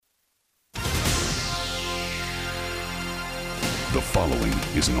following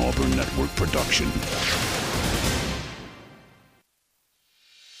is an Auburn Network production.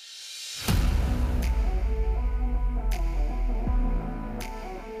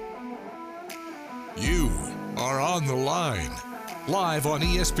 You are on the line. Live on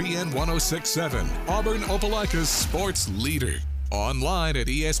ESPN 1067, Auburn Opelika's sports leader. Online at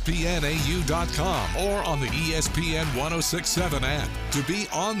espnau.com or on the ESPN 1067 app. To be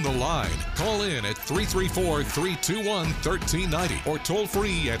on the line, call in at 334-321-1390 or toll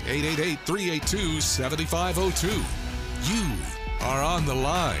free at 888-382-7502. You are on the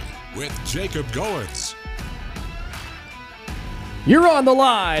line with Jacob Goins. You're on the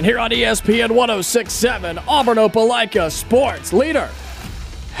line here on ESPN 1067, Auburn Opelika sports leader.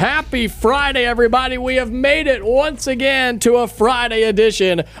 Happy Friday, everybody. We have made it once again to a Friday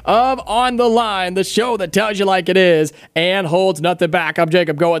edition of On the Line, the show that tells you like it is and holds nothing back. I'm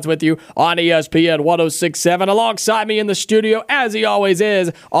Jacob Goins with you on ESPN 1067. Alongside me in the studio, as he always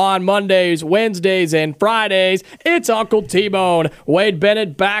is, on Mondays, Wednesdays, and Fridays, it's Uncle T-Bone. Wade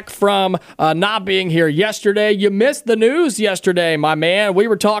Bennett back from not being here yesterday. You missed the news yesterday, my man. We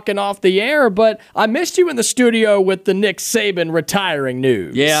were talking off the air, but I missed you in the studio with the Nick Saban retiring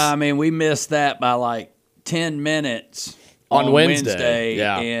news. Yeah, I mean, we missed that by like 10 minutes on Wednesday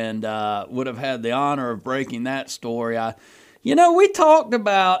yeah. And would have had the honor of breaking that story. We talked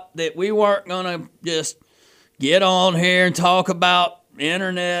about that we weren't going to just get on here and talk about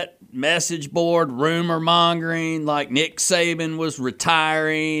internet message board rumor mongering like Nick Saban was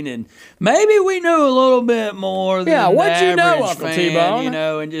retiring, and maybe we knew a little bit more than the average Uncle fan, T-Bone?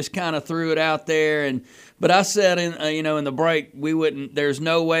 And just kind of threw it out there. But I said in the break, we wouldn't. There's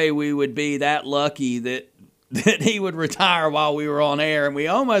no way we would be that lucky that he would retire while we were on air, and we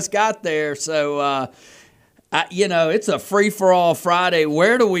almost got there. So, it's a free-for-all Friday.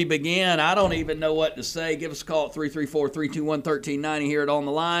 Where do we begin? I don't even know what to say. Give us a call at 334-321-1390 here at On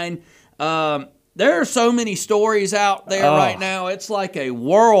the Line. There are so many stories out there right now. It's like a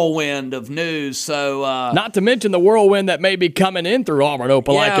whirlwind of news. So, not to mention the whirlwind that may be coming in through Auburn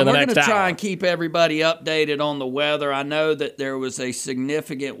Opelika in the next hour. We're going to try and keep everybody updated on the weather. I know that there was a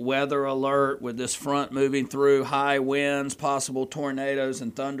significant weather alert with this front moving through, high winds, possible tornadoes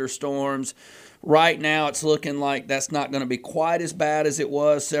and thunderstorms. Right now, it's looking like that's not going to be quite as bad as it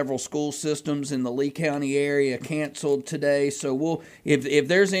was. Several school systems in the Lee County area canceled today. So if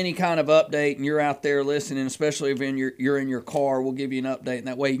there's any kind of update and you're out there listening, especially if you're in your car, we'll give you an update, and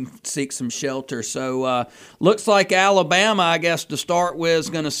that way you can seek some shelter. So looks like Alabama, I guess to start with, is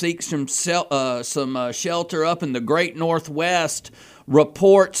going to seek some shelter up in the Great Northwest.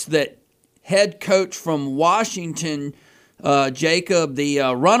 Reports that head coach from Washington, Jacob, the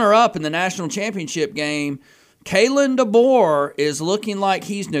runner-up in the national championship game, Kalen DeBoer, is looking like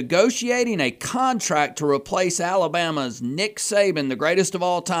he's negotiating a contract to replace Alabama's Nick Saban, the greatest of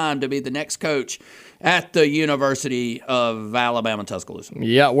all time, to be the next coach at the University of Alabama, Tuscaloosa.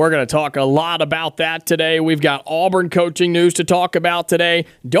 Yeah, we're going to talk a lot about that today. We've got Auburn coaching news to talk about today.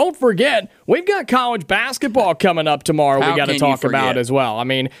 Don't forget, we've got college basketball coming up tomorrow we got to talk about as well. I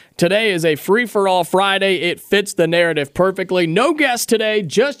mean, today is a free-for-all Friday. It fits the narrative perfectly. No guests today,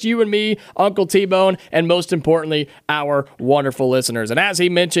 just you and me, Uncle T-Bone, and most importantly, our wonderful listeners. And as he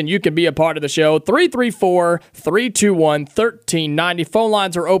mentioned, you can be a part of the show. 334-321-1390. Phone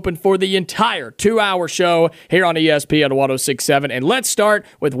lines are open for the entire 2-hour show here on ESPN 1067. And let's start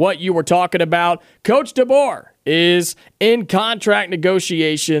with what you were talking about. Coach DeBoer is in contract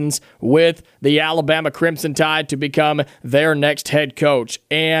negotiations with the Alabama Crimson Tide to become their next head coach.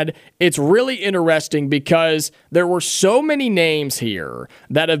 And it's really interesting because there were so many names here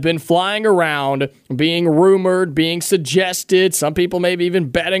that have been flying around, being rumored, being suggested, some people maybe even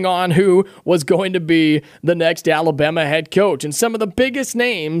betting on who was going to be the next Alabama head coach. And some of the biggest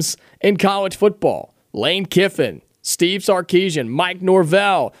names in college football: Lane Kiffin, Steve Sarkisian, Mike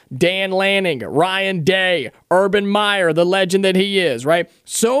Norvell, Dan Lanning, Ryan Day, Urban Meyer, the legend that he is, right?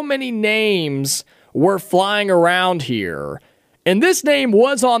 So many names were flying around here. And this name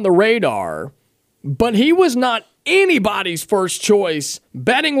was on the radar, but he was not anybody's first choice,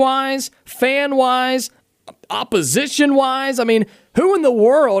 betting-wise, fan-wise, opposition-wise. I mean, who in the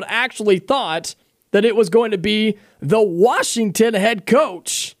world actually thought that it was going to be the Washington head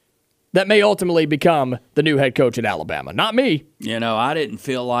coach that may ultimately become the new head coach at Alabama? Not me. I didn't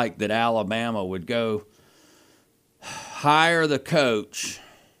feel like that Alabama would go hire the coach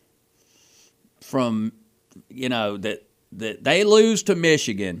from, that they lose to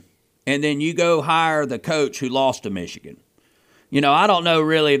Michigan, and then you go hire the coach who lost to Michigan. I don't know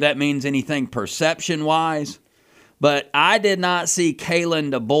really if that means anything perception-wise, But I did not see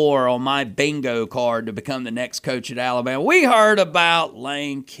Kalen DeBoer on my bingo card to become the next coach at Alabama. We heard about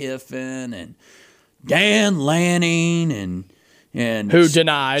Lane Kiffin and Dan Lanning and who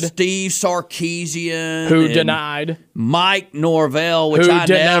denied? Steve Sarkisian. Who denied? Mike Norvell, which who I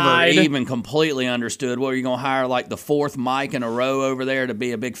denied? never even completely understood. What, are you going to hire like the fourth Mike in a row over there to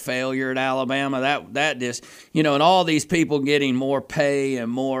be a big failure at Alabama? That just, and all these people getting more pay and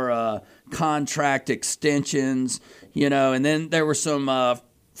more contract extensions, and then there were some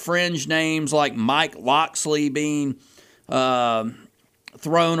fringe names like Mike Loxley being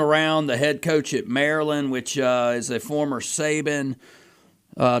thrown around, the head coach at Maryland, which is a former Saban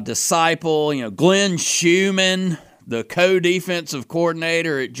disciple. Glenn Schumann, the co-defensive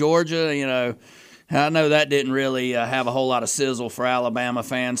coordinator at Georgia. I know that didn't really have a whole lot of sizzle for Alabama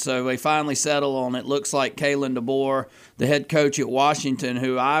fans. So they finally settle on it. Looks like Kalen DeBoer, the head coach at Washington,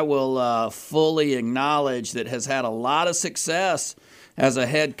 who I will fully acknowledge that has had a lot of success as a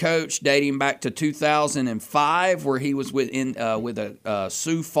head coach dating back to 2005, where he was with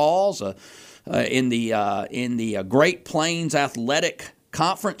Sioux Falls in the Great Plains Athletic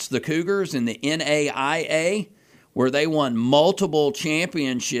Conference, the Cougars, in the NAIA, where they won multiple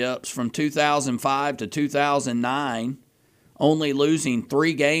championships from 2005 to 2009, only losing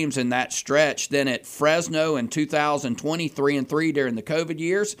 3 games in that stretch. Then at Fresno in 2020, 3-3 during the COVID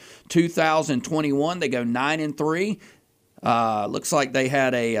years. 2021, they go 9-3. Looks like they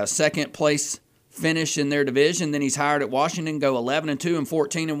had a second place finish in their division. Then he's hired at Washington, go 11-2 and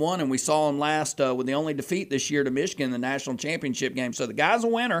 14-1, and we saw him last with the only defeat this year to Michigan in the national championship game. So the guy's a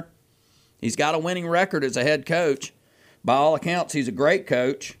winner. He's got a winning record as a head coach. By all accounts, he's a great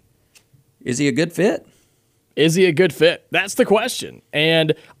coach. Is he a good fit? Is he a good fit? That's the question.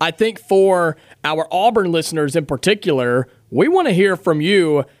 And I think for our Auburn listeners in particular, we want to hear from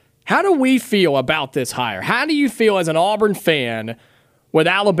you. How do we feel about this hire? How do you feel as an Auburn fan with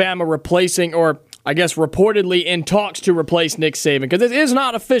Alabama replacing, or I guess reportedly in talks to replace Nick Saban? Because it is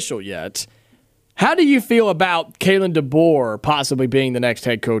not official yet. How do you feel about Kalen DeBoer possibly being the next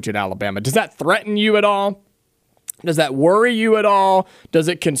head coach at Alabama? Does that threaten you at all? Does that worry you at all? Does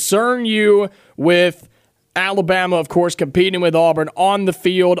it concern you with Alabama, of course, competing with Auburn on the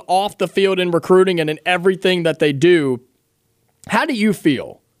field, off the field in recruiting, and in everything that they do? How do you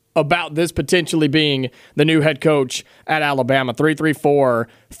feel about this potentially being the new head coach at Alabama?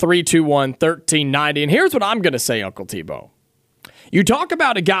 334-321-1390. And here's what I'm going to say, Uncle Tebow. You talk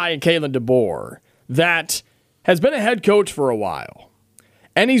about a guy in Kalen DeBoer that has been a head coach for a while,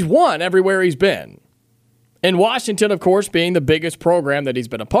 and he's won everywhere he's been. In Washington, of course, being the biggest program that he's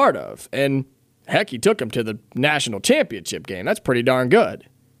been a part of. And heck, he took him to the national championship game. That's pretty darn good.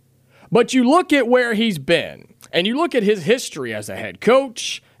 But you look at where he's been, and you look at his history as a head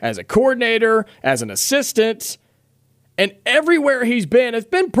coach, as a coordinator, as an assistant, and everywhere he's been, it's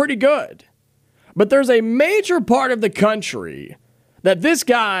been pretty good. But there's a major part of the country that this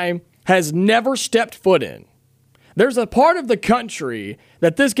guy has never stepped foot in. There's a part of the country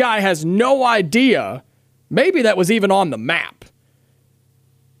that this guy has no idea maybe that was even on the map.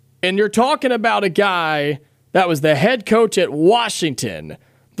 And you're talking about a guy that was the head coach at Washington,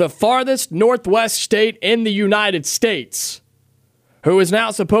 the farthest northwest state in the United States, who is now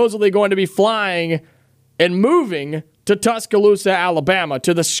supposedly going to be flying and moving to Tuscaloosa, Alabama,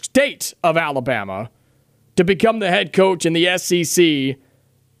 to the state of Alabama, to become the head coach in the SEC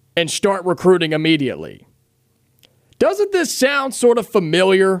and start recruiting immediately. Doesn't this sound sort of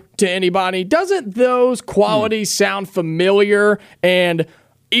familiar to anybody? Doesn't those qualities sound familiar and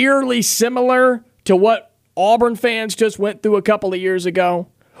eerily similar to what Auburn fans just went through a couple of years ago?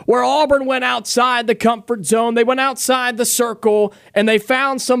 Where Auburn went outside the comfort zone, they went outside the circle, and they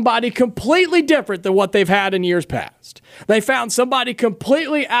found somebody completely different than what they've had in years past. They found somebody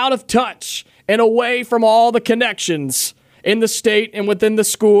completely out of touch and away from all the connections in the state and within the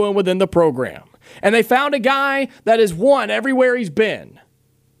school and within the program. And they found a guy that has won everywhere he's been.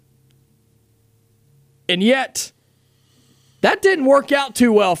 And yet, that didn't work out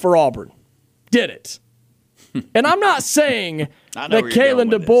too well for Auburn, did it? And I'm not saying that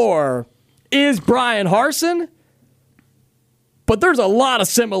Kalen DeBoer is Brian Harsin, but there's a lot of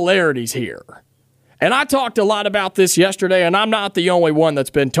similarities here. And I talked a lot about this yesterday, and I'm not the only one that's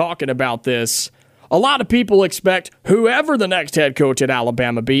been talking about this. A lot of people expect whoever the next head coach at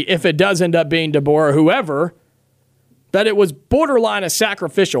Alabama be, if it does end up being DeBoer or whoever, that it was borderline a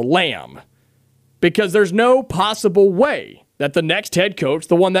sacrificial lamb. Because there's no possible way that the next head coach,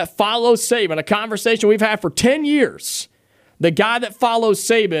 the one that follows Saban, a conversation we've had for 10 years, the guy that follows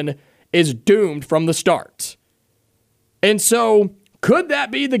Saban is doomed from the start. And so, could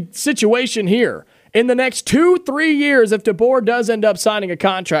that be the situation here? in the next 2-3 years, if DeBoer does end up signing a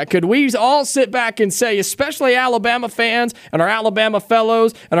contract, could we all sit back and say, especially Alabama fans and our Alabama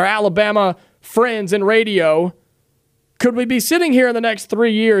fellows and our Alabama friends in radio, could we be sitting here in the next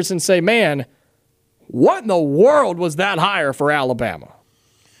 3 years and say, man, what in the world was that hire for Alabama?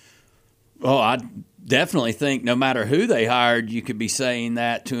 Oh, I definitely think no matter who they hired, you could be saying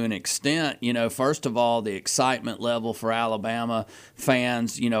that to an extent. First of all, the excitement level for Alabama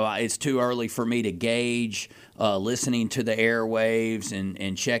fans, it's too early for me to gauge. Listening to the airwaves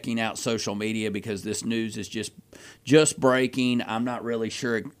and checking out social media because this news is just breaking. I'm not really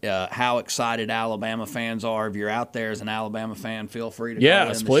sure how excited Alabama fans are. If you're out there as an Alabama fan, feel free to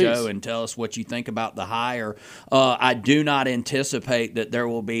call in the show and tell us what you think about the hire. I do not anticipate that there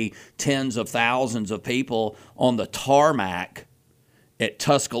will be tens of thousands of people on the tarmac at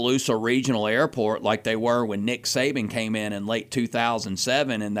Tuscaloosa Regional Airport like they were when Nick Saban came in late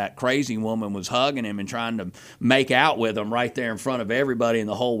 2007 and that crazy woman was hugging him and trying to make out with him right there in front of everybody in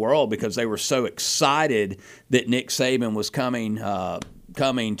the whole world because they were so excited that Nick Saban was coming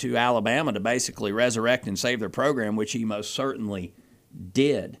to Alabama to basically resurrect and save their program, which he most certainly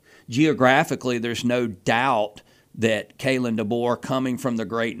did. Geographically, there's no doubt that Kalen DeBoer, coming from the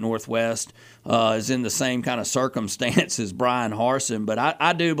great Northwest, is in the same kind of circumstance as Brian Harsin. But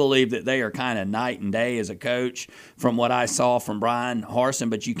I do believe that they are kind of night and day as a coach from what I saw from Brian Harsin.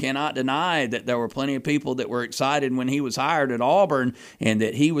 But you cannot deny that there were plenty of people that were excited when he was hired at Auburn and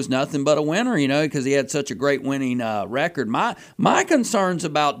that he was nothing but a winner, because he had such a great winning record. My concerns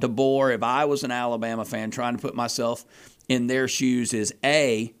about DeBoer, if I was an Alabama fan trying to put myself in their shoes, is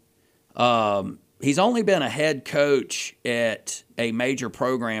he's only been a head coach at a major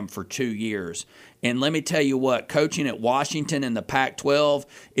program for 2 years. And let me tell you what, coaching at Washington in the Pac-12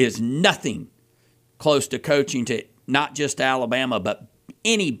 is nothing close to coaching to not just Alabama, but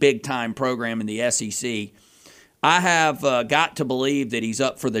any big-time program in the SEC. I have got to believe that he's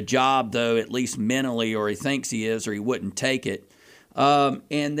up for the job, though, at least mentally, or he thinks he is, or he wouldn't take it. And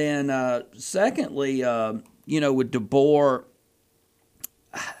then secondly, with DeBoer,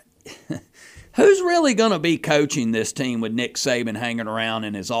 who's really going to be coaching this team with Nick Saban hanging around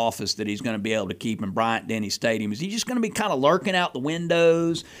in his office that he's going to be able to keep in Bryant-Denny Stadium? Is he just going to be kind of lurking out the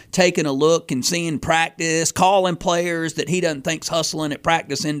windows, taking a look and seeing practice, calling players that he doesn't think's hustling at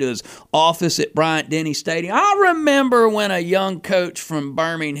practice into his office at Bryant-Denny Stadium? I remember when a young coach from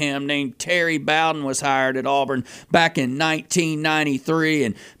Birmingham named Terry Bowden was hired at Auburn back in 1993,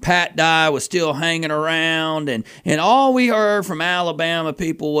 and Pat Dye was still hanging around, and all we heard from Alabama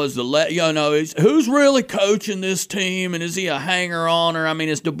people was who's really coaching this team, and is he a hanger-oner? I mean,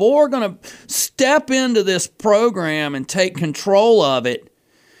 is DeBoer going to step into this program and take control of it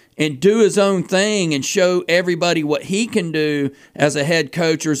and do his own thing and show everybody what he can do as a head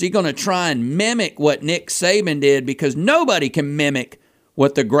coach, or is he going to try and mimic what Nick Saban did? Because nobody can mimic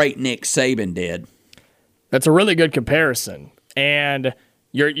what the great Nick Saban did. That's a really good comparison, and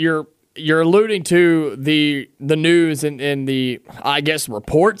you're alluding to the news and the, I guess,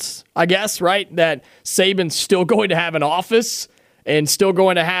 reports, right, that Saban's still going to have an office and still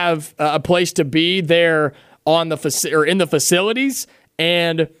going to have a place to be there in the facilities,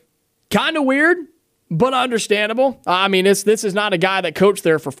 and kind of weird, but understandable. I mean, this is not a guy that coached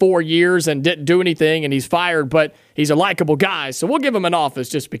there for 4 years and didn't do anything and he's fired, but he's a likable guy, so we'll give him an office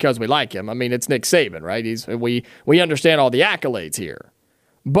just because we like him. I mean, it's Nick Saban, right? We understand all the accolades here,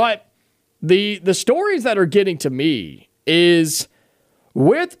 but the stories that are getting to me is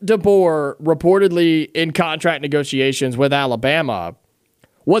with DeBoer reportedly in contract negotiations with Alabama,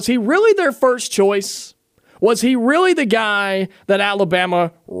 was he really their first choice? Was he really the guy that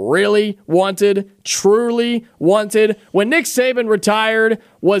Alabama really wanted, truly wanted? When Nick Saban retired,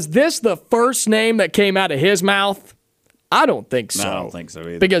 was this the first name that came out of his mouth? I don't think so. No, I don't think so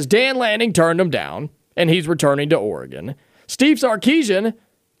either. Because Dan Lanning turned him down, and he's returning to Oregon. Steve Sarkisian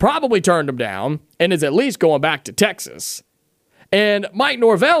probably turned him down and is at least going back to Texas. And Mike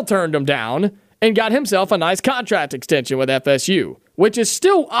Norvell turned him down and got himself a nice contract extension with FSU, which is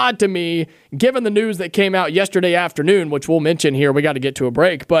still odd to me given the news that came out yesterday afternoon, which we'll mention here. We got to get to a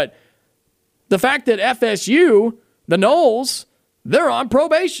break. But the fact that FSU, the Noles, they're on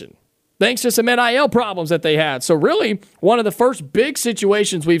probation thanks to some NIL problems that they had. So really one of the first big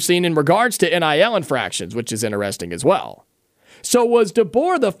situations we've seen in regards to NIL infractions, which is interesting as well. So was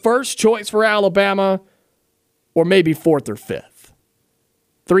DeBoer the first choice for Alabama, or maybe fourth or fifth?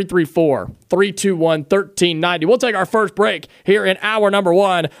 334-321-1390. We'll take our first break here in hour number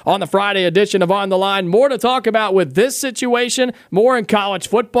 1 on the Friday edition of On the Line. More to talk about with this situation, more in college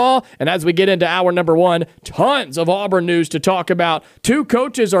football. And as we get into hour number 1, tons of Auburn news to talk about. 2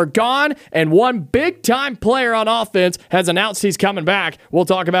 coaches are gone, and 1 big-time player on offense has announced he's coming back. We'll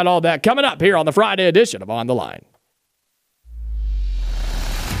talk about all that coming up here on the Friday edition of On the Line.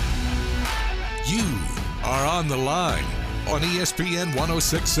 You are on the line on ESPN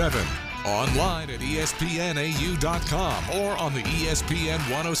 1067, online at espnau.com, or on the ESPN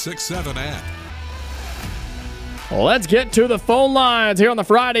 1067 app. Well, let's get to the phone lines here on the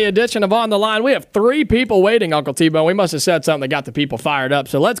Friday edition of On the Line. We have 3 people waiting, Uncle T-Bone. We must have said something that got the people fired up.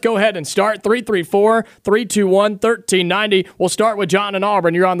 So let's go ahead and start. 334-321-1390. We'll start with John in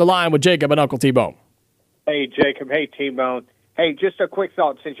Auburn. You're on the line with Jacob and Uncle T-Bone. Hey, Jacob. Hey, T-Bone. Hey, just a quick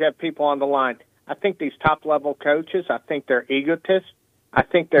thought since you have people on the line. I think these top-level coaches, I think they're egotists. I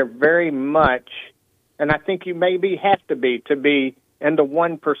think they're very much, and I think you maybe have to be in the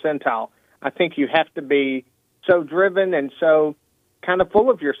 1 percentile. I think you have to be so driven and so kind of full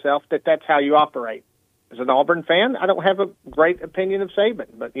of yourself that that's how you operate. As an Auburn fan, I don't have a great opinion of Saban,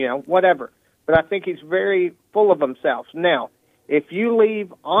 but, whatever. But I think he's very full of himself. Now, if you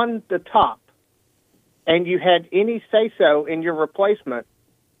leave on the top and you had any say-so in your replacement,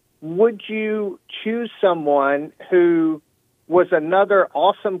 would you choose someone who was another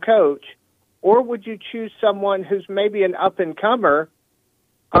awesome coach, or would you choose someone who's maybe an up-and-comer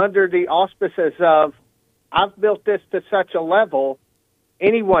under the auspices of, I've built this to such a level,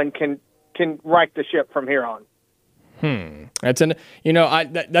 anyone can right the ship from here on? That's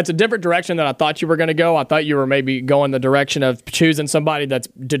that's a different direction than I thought you were going to go. I thought you were maybe going the direction of choosing somebody that's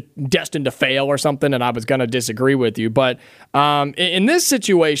destined to fail or something, and I was going to disagree with you. But in this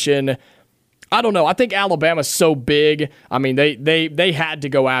situation, I don't know. I think Alabama's so big. I mean, they had to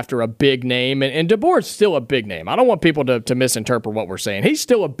go after a big name, and DeBoer's still a big name. I don't want people to misinterpret what we're saying. He's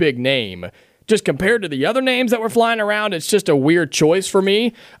still a big name. Just compared to the other names that were flying around, it's just a weird choice for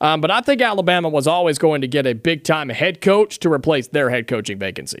me. But I think Alabama was always going to get a big-time head coach to replace their head coaching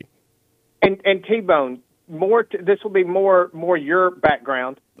vacancy. And T-Bone, this will be more your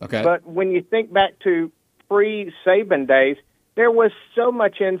background. Okay. But when you think back to pre-Saban days, there was so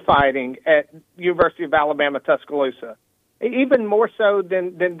much infighting at University of Alabama Tuscaloosa, even more so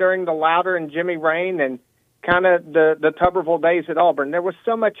than during the Louder and Jimmy Rain and kind of the Tuberville days at Auburn. There was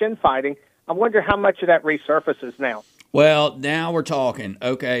so much infighting. I wonder how much of that resurfaces now. Well, now we're talking.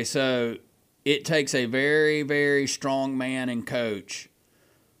 Okay, so it takes a very, very strong man and coach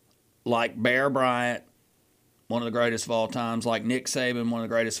like Bear Bryant, one of the greatest of all times, like Nick Saban, one of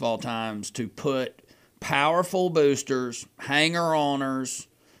the greatest of all times, to put powerful boosters, hanger-oners,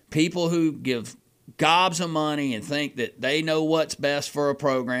 people who give gobs of money and think that they know what's best for a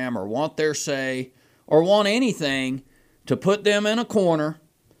program or want their say or want anything, to put them in a corner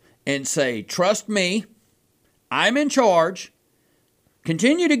and say, trust me, I'm in charge,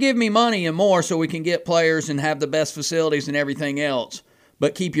 continue to give me money and more so we can get players and have the best facilities and everything else,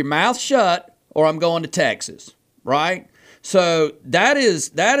 but keep your mouth shut or I'm going to Texas, right? So that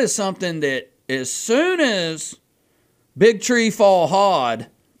is something that as soon as big tree fall hard,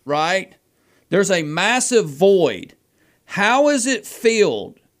 right, there's a massive void. How is it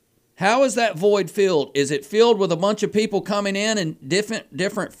filled? How is that void filled? Is it filled with a bunch of people coming in and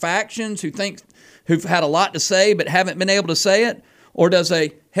different factions who've had a lot to say but haven't been able to say it? Or does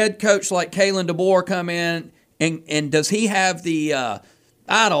a head coach like Kalen DeBoer come in and does he have the,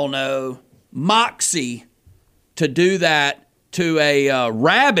 moxie to do that to a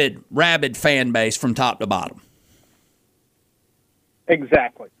rabid fan base from top to bottom?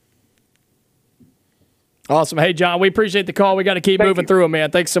 Exactly. Awesome. Hey, John, we appreciate the call. We got to keep moving through them,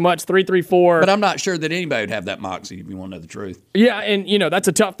 man. Thanks so much. 334. But I'm not sure that anybody would have that moxie if you want to know the truth. Yeah, and, that's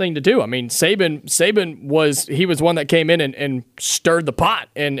a tough thing to do. I mean, Saban was one that came in and stirred the pot,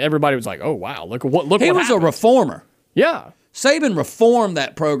 and everybody was like, oh, wow, look what He was happened. A reformer. Yeah. Saban reformed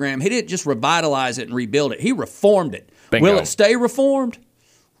that program. He didn't just revitalize it and rebuild it. He reformed it. Bingo. Will it stay reformed?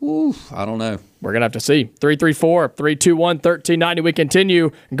 I don't know. We're going to have to see. 334-321-1390. We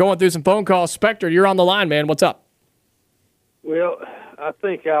continue going through some phone calls. Spectre, you're on the line, man. What's up? Well, I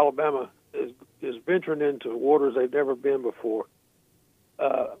think Alabama is venturing into waters they've never been before.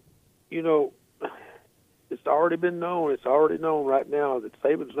 It's already been known. It's already known right now that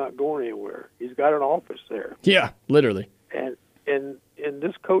Saban's not going anywhere. He's got an office there. Yeah, literally. And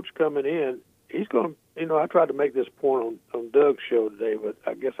this coach coming in, he's going to, I tried to make this point on Doug's show today, but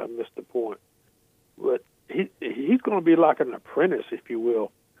I guess I missed the point. But he's going to be like an apprentice, if you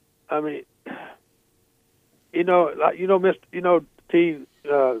will. I mean, T,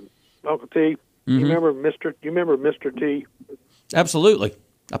 Uncle T. You remember Mr. T? Absolutely.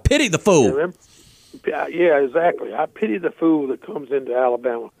 I pity the fool. Yeah, exactly. I pity the fool that comes into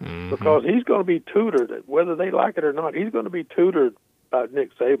Alabama because he's going to be tutored, whether they like it or not. He's going to be tutored by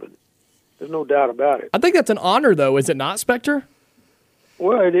Nick Saban. There's no doubt about it. I think that's an honor, though, is it not, Spectre?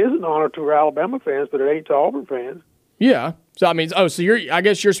 Well, it is an honor to Alabama fans, but it ain't to Auburn fans. Yeah. So I mean, I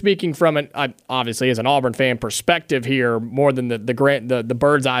guess you're speaking from an obviously as an Auburn fan perspective here, more than the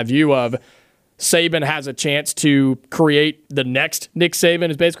bird's eye view of Saban has a chance to create the next Nick Saban.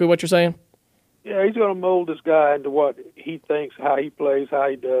 Is basically what you're saying. Yeah, he's going to mold this guy into what he thinks, how he plays, how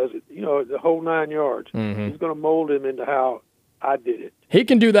he does it. The whole 9 yards. He's going to mold him into how I did it. He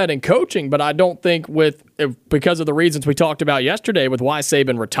can do that in coaching, but I don't think because of the reasons we talked about yesterday with why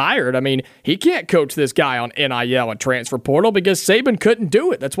Saban retired. I mean, he can't coach this guy on NIL and transfer portal because Saban couldn't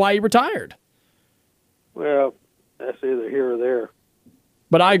do it. That's why he retired. Well, that's either here or there.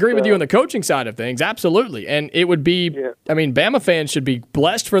 But I agree with you on the coaching side of things, absolutely. And it would be, I mean, Bama fans should be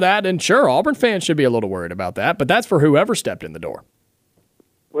blessed for that, and sure, Auburn fans should be a little worried about that, but that's for whoever stepped in the door.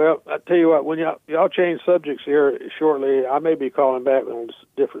 Well, I tell you what, when y'all change subjects here shortly, I may be calling back on a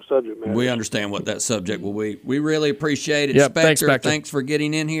different subject matter. We understand what that subject will be. We really appreciate it. Yep, Spectre, thanks for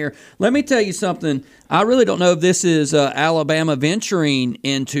getting in here. Let me tell you something. I really don't know if this is Alabama venturing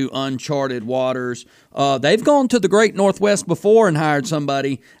into uncharted waters. They've gone to the Great Northwest before and hired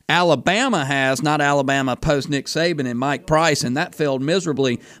somebody. Alabama has, not Alabama post Nick Saban and Mike Price, and that failed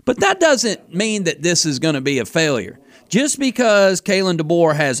miserably. But that doesn't mean that this is going to be a failure. Just because Kalen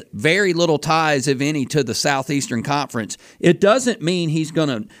DeBoer has very little ties, if any, to the Southeastern Conference, it doesn't mean he's going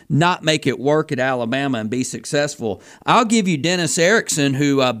to not make it work at Alabama and be successful. I'll give you Dennis Erickson,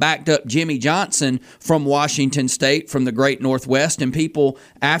 who backed up Jimmy Johnson from Washington State, from the Great Northwest, and people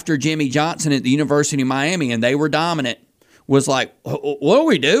after Jimmy Johnson at the University of Miami, and they were dominant, was like, what are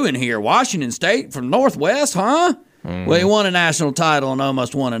we doing here? Washington State from Northwest, huh? Well, he won a national title and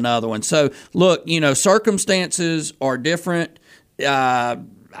almost won another one. So, look, circumstances are different. I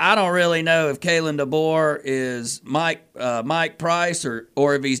don't really know if Kalen DeBoer is Mike Price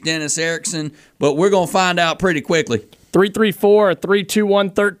or if he's Dennis Erickson, but we're going to find out pretty quickly.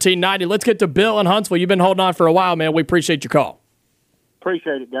 334-321-1390. Let's get to Bill in Huntsville. You've been holding on for a while, man. We appreciate your call.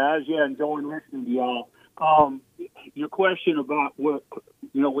 Appreciate it, guys. Yeah, enjoying listening to y'all. Your question about what,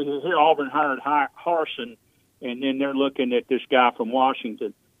 we hear Auburn hired Harsin, and then they're looking at this guy from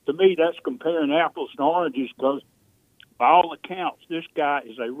Washington. To me, that's comparing apples and oranges because, by all accounts, this guy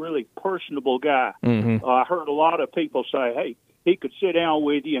is a really personable guy. I heard a lot of people say, hey, he could sit down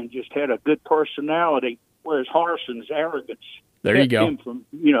with you and just had a good personality, whereas Harsin's arrogance. There you go. From,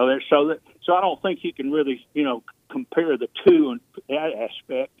 so I don't think you can really, compare the two in that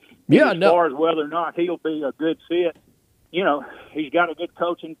aspect. Yeah, as far as whether or not he'll be a good fit, he's got a good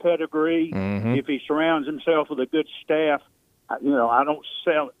coaching pedigree. If he surrounds himself with a good staff, I don't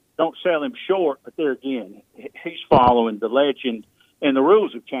sell him short. But there again, he's following the legend, and the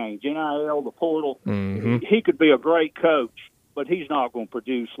rules have changed. NIL, the portal. He could be a great coach, but he's not going to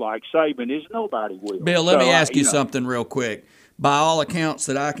produce like Saban is. Nobody will. Bill, let me ask you something real quick. By all accounts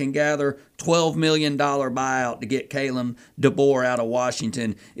that I can gather, $12 million buyout to get Kalen DeBoer out of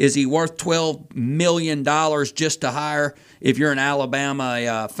Washington. Is he worth $12 million just to hire if you're an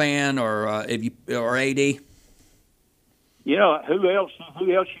Alabama fan or AD? Who else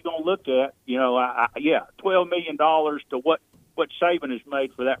you gonna look at? $12 million to what Saban has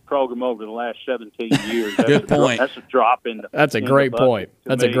made for that program over the last 17 years. Good point. That's a drop in the. That's a great point.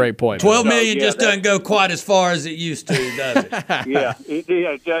 That's a great point. $12 million just doesn't go quite as far as it used to, does it?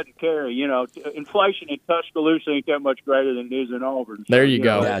 It doesn't carry. Inflation in Tuscaloosa ain't that much greater than it is in Auburn. There you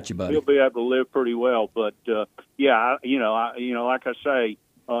go. Gotcha, buddy. He'll be able to live pretty well. But like I say,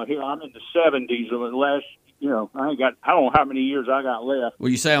 here I'm in the 70s. Of the last. I don't know how many years I got left. Well,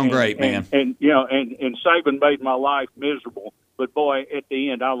 you sound great, man. And Saban made my life miserable. But, boy, at the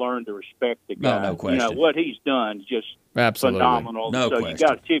end, I learned to respect the guy. No question. What he's done is just phenomenal. No so question. You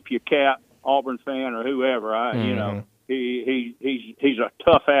got to tip your cap, Auburn fan or whoever. He's a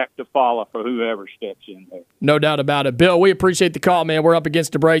tough act to follow for whoever steps in there. No doubt about it. Bill, we appreciate the call, man. We're up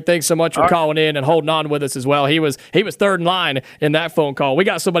against the break. Thanks so much for calling in and holding on with us as well. He was third in line in that phone call. We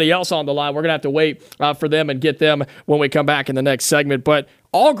got somebody else on the line. We're going to have to wait for them and get them when we come back in the next segment. But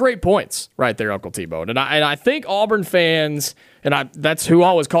all great points right there, Uncle T-Bone. And I think Auburn fans, and that's who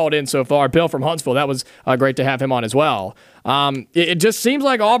always called in so far, Bill from Huntsville. That was great to have him on as well. It just seems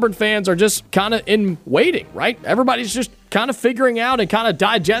like Auburn fans are just kind of in waiting, right? Everybody's just kind of figuring out and kind of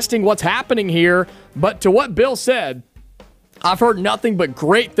digesting what's happening here. But to what Bill said, I've heard nothing but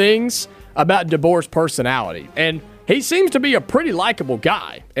great things about DeBoer's personality. And he seems to be a pretty likable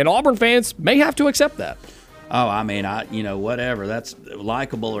guy, and Auburn fans may have to accept that. Oh, I mean, whatever. That's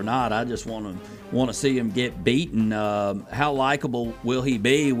likable or not. I just want to see him get beaten. How likable will he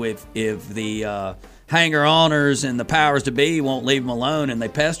be if the hanger-oners and the powers to be won't leave him alone and they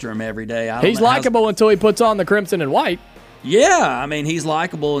pester him every day? He's likable until he puts on the crimson and white. Yeah, I mean, he's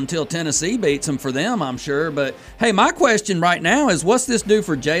likable until Tennessee beats him for them, I'm sure. But, hey, my question right now is, what's this do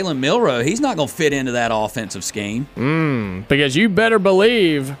for Jalen Milroe? He's not going to fit into that offensive scheme. Because you better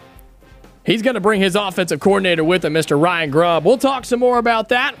believe he's going to bring his offensive coordinator with him, Mr. Ryan Grubb. We'll talk some more about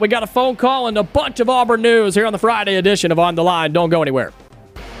that. We got a phone call and a bunch of Auburn news here on the Friday edition of On the Line. Don't go anywhere.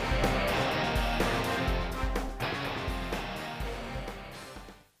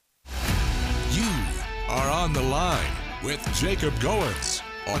 You are On the Line with Jacob Goins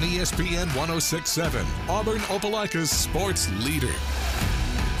on ESPN 106.7, Auburn Opelika's sports leader.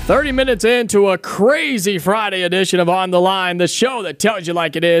 30 minutes into a crazy Friday edition of On the Line, the show that tells you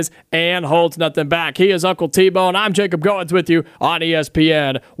like it is and holds nothing back. He is Uncle T-Bone. I'm Jacob Goins with you on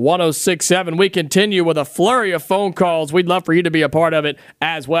ESPN 106.7. We continue with a flurry of phone calls. We'd love for you to be a part of it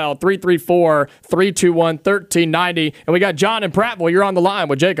as well. 334-321-1390. And we got John in Prattville. You're on the line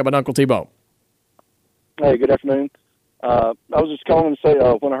with Jacob and Uncle T-Bone. Hey, good afternoon. I was just calling to say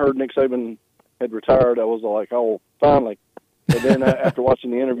when I heard Nick Saban had retired, I was like, oh, finally. But then after watching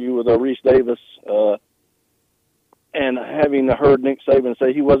the interview with Reese Davis and having heard Nick Saban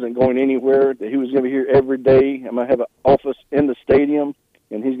say he wasn't going anywhere, that he was going to be here every day, I'm going to have an office in the stadium,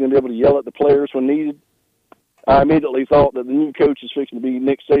 and he's going to be able to yell at the players when needed, I immediately thought that the new coach is fixing to be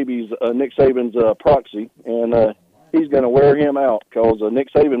Nick Saban's proxy, and he's going to wear him out because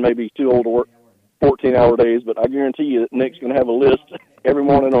Nick Saban may be too old to work 14-hour days, but I guarantee you that Nick's going to have a list every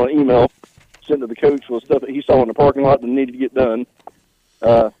morning on email sent to the coach with stuff that he saw in the parking lot that needed to get done.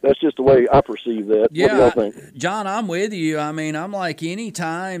 That's just the way I perceive that. Yeah, what do y'all think? John, I'm with you. I mean, I'm like, any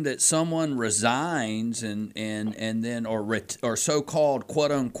time that someone resigns and then or so-called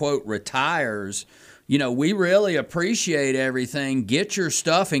quote-unquote retires, we really appreciate everything. Get your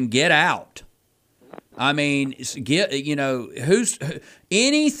stuff and get out. I mean,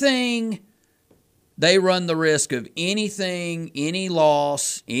 anything. They run the risk of anything, any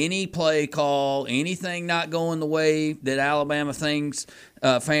loss, any play call, anything not going the way that Alabama fans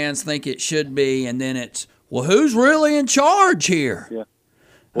think it should be, and then it's, well, who's really in charge here? Yeah.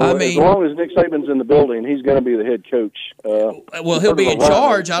 Well, as long as Nick Saban's in the building, he's going to be the head coach. Well, he'll be in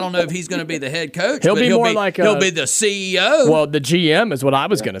charge. I don't know if he's going to be the head coach. He'll be the CEO. Well, the GM is what I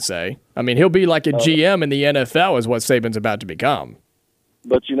was going to say. I mean, he'll be like a GM in the NFL is what Saban's about to become.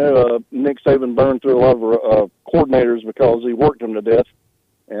 But, Nick Saban burned through a lot of coordinators because he worked them to death.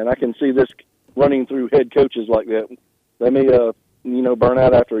 And I can see this running through head coaches like that. They may, burn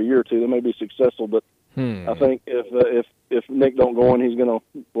out after a year or two. They may be successful. But I think if Nick don't go in, he's going to,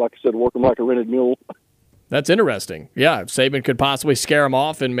 like I said, work them like a rented mule. That's interesting. Yeah, Saban could possibly scare him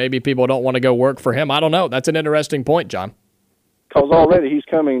off, and maybe people don't want to go work for him. I don't know. That's an interesting point, John. Because already he's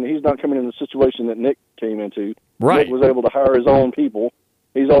not coming in the situation that Nick came into. Right. Nick was able to hire his own people.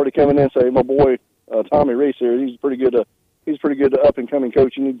 He's already coming in and say, my boy Tommy Reese here, he's pretty good to up and coming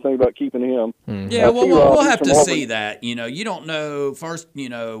coach. You need to think about keeping him. Yeah, we'll have to see that. You don't know first.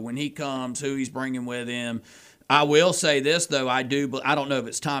 When he comes, who he's bringing with him. I will say this though, I don't know if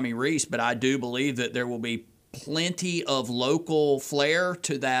it's Tommy Reese, but I do believe that there will be plenty of local flair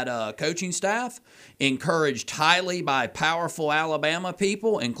to that coaching staff, encouraged highly by powerful Alabama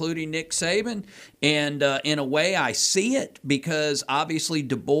people, including Nick Saban. And in a way, I see it because obviously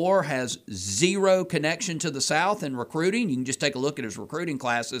DeBoer has zero connection to the South in recruiting. You can just take a look at his recruiting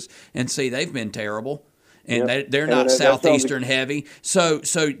classes and see they've been terrible. And they're not Southeastern heavy. So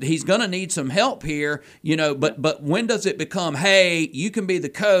he's going to need some help here, but when does it become, hey, you can be the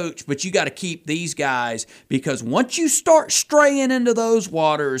coach, but you got to keep these guys, because once you start straying into those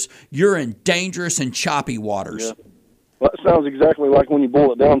waters, you're in dangerous and choppy waters. Yeah. Well, that sounds exactly like when you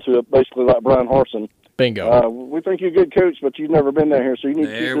boil it down to it, basically like Brian Harsin. Bingo. We think you're a good coach, but you've never been down here, so you need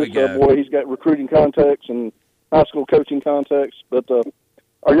to keep this boy. He's got recruiting contacts and high school coaching contacts. But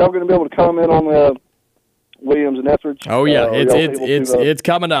are y'all going to be able to comment on Williams and Etheredge? Oh yeah, it's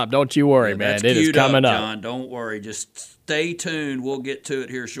coming up. Don't you worry, man. It is coming up, John. Don't worry. Just stay tuned. We'll get to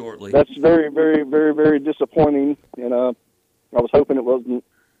it here shortly. That's very, very, very, very disappointing, and I was hoping it wasn't,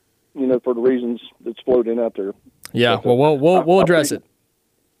 for the reasons that's floating out there. Yeah, well, we'll address it.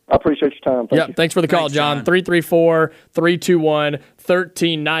 I appreciate your time. Thank you. Thanks for the call, John.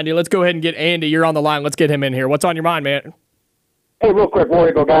 334-321-1390. Let's go ahead and get Andy. You're on the line. Let's get him in here. What's on your mind, man? Hey, real quick, War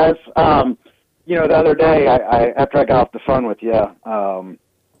Eagle guys. The other day, after I got off the phone with you,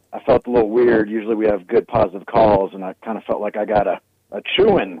 I felt a little weird. Usually we have good positive calls, and I kind of felt like I got a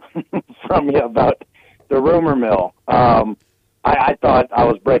chewing from you about the rumor mill. I thought I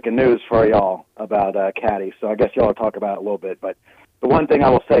was breaking news for y'all about Caddy, so I guess y'all will talk about it a little bit. But the one thing I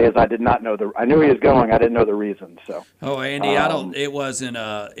will say is I did not know I knew he was going. I didn't know the reason. So. Oh, Andy, I don't. It wasn't.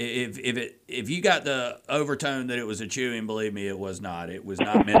 If you got the overtone that it was a chewing, believe me, it was not. It was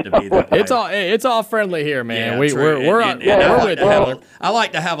not meant to be that way. It's all friendly here, man. Yeah, we're with Heather. I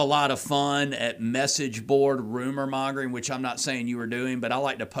like to have a lot of fun at message board rumor mongering, which I'm not saying you were doing, but I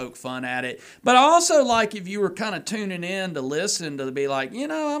like to poke fun at it. But I also like if you were kind of tuning in to listen to be like,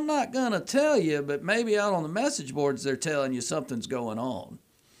 I'm not gonna tell you, but maybe out on the message boards they're telling you something's going on.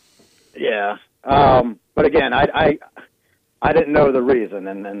 Yeah. But again, I didn't know the reason,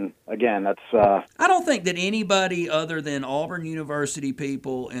 and again, that's. I don't think that anybody other than Auburn University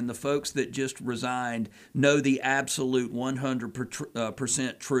people and the folks that just resigned know the absolute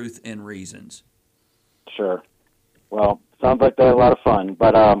 100% truth and reasons. Sure. Well, sounds like they had a lot of fun.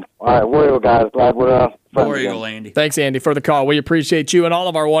 But all right, War Eagle guys, glad we're friends War again. Eagle, Andy. Thanks, Andy, for the call. We appreciate you and all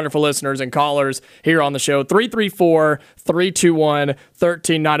of our wonderful listeners and callers here on the show.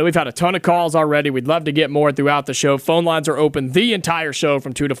 334-321-1390. We've had a ton of calls already. We'd love to get more throughout the show. Phone lines are open the entire show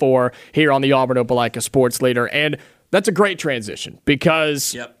from 2 to 4 here on the Auburn Opelika Sports Leader. And that's a great transition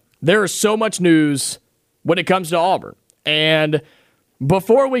because there is so much news when it comes to Auburn. And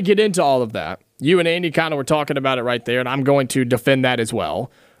before we get into all of that, you and Andy kind of were talking about it right there, and I'm going to defend that as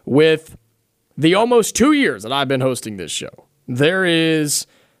well. With the almost 2 years that I've been hosting this show, there is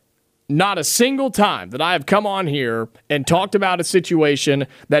not a single time that I have come on here and talked about a situation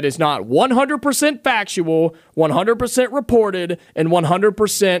that is not 100% factual, 100% reported, and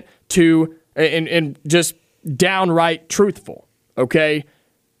 100% and just downright truthful, okay?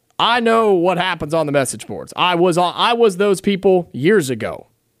 I know what happens on the message boards. I was those people years ago.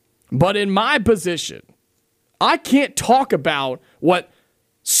 But in my position, I can't talk about what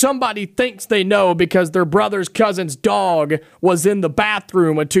somebody thinks they know because their brother's cousin's dog was in the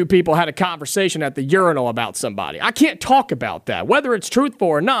bathroom when two people had a conversation at the urinal about somebody. I can't talk about that. Whether it's truthful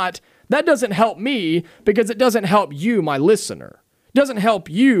or not, that doesn't help me because it doesn't help you, my listener. It doesn't help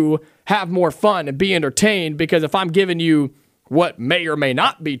you have more fun and be entertained because if I'm giving you what may or may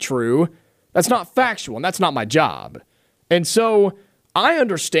not be true, that's not factual, and that's not my job. And so I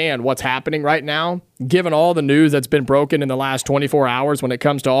understand what's happening right now, given all the news that's been broken in the last 24 hours when it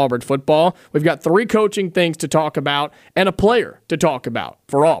comes to Auburn football. We've got 3 coaching things to talk about and a player to talk about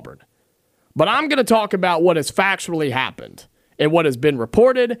for Auburn. But I'm going to talk about what has factually happened and what has been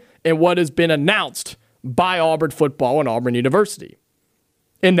reported and what has been announced by Auburn football and Auburn University.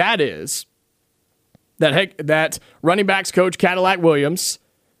 And that is that running backs coach Cadillac Williams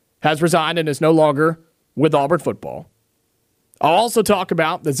has resigned and is no longer with Auburn football. I'll also talk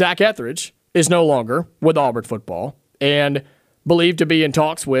about that Zach Etheredge is no longer with Auburn football and believed to be in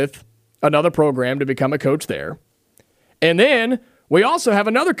talks with another program to become a coach there. And then we also have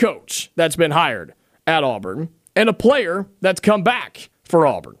another coach that's been hired at Auburn and a player that's come back for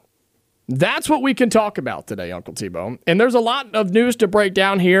Auburn. That's what we can talk about today, Uncle T-Bone. And there's a lot of news to break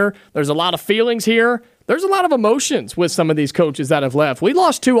down here. There's a lot of feelings here. There's a lot of emotions with some of these coaches that have left. We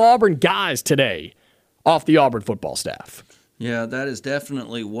lost 2 Auburn guys today off the Auburn football staff. Yeah, that is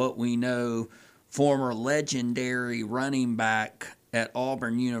definitely what we know. Former legendary running back at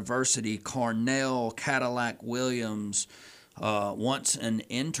Auburn University, Carnell Cadillac Williams, once an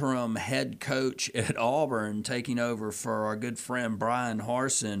interim head coach at Auburn, taking over for our good friend Brian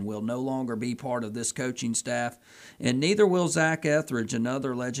Harsin, will no longer be part of this coaching staff, and neither will Zach Etheredge,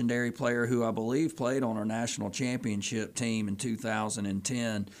 another legendary player who I believe played on our national championship team in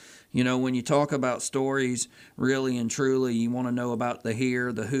 2010. You know, when you talk about stories, really and truly, you want to know about the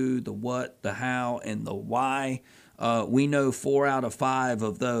here, the who, the what, the how, and the why. We know 4 out of 5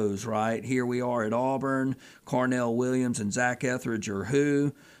 of those, right? Here we are at Auburn. Carnell Williams and Zach Etheredge are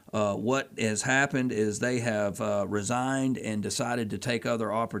who. What has happened is they have resigned and decided to take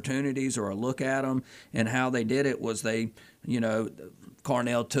other opportunities or a look at them. And how they did it was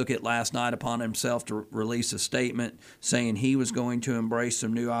Carnell took it last night upon himself to release a statement saying he was going to embrace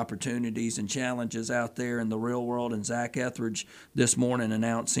some new opportunities and challenges out there in the real world. And Zach Etheredge this morning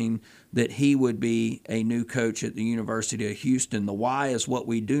announcing that he would be a new coach at the University of Houston. The why is what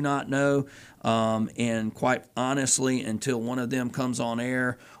we do not know. And quite honestly, until one of them comes on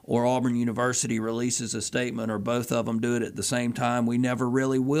air or Auburn University releases a statement or both of them do it at the same time, we never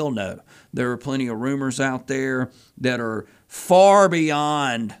really will know. There are plenty of rumors out there that are far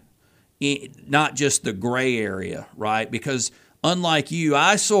beyond not just the gray area, right? Because unlike you,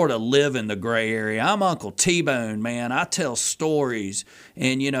 I sort of live in the gray area. I'm Uncle T-Bone, man. I tell stories.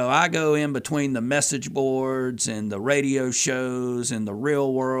 And, I go in between the message boards and the radio shows and the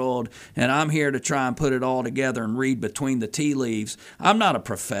real world, and I'm here to try and put it all together and read between the tea leaves. I'm not a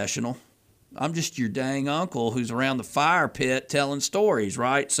professional. I'm just your dang uncle who's around the fire pit telling stories,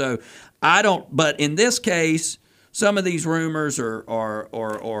 right? So but in this case, some of these rumors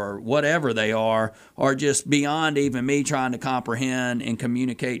or whatever they are just beyond even me trying to comprehend and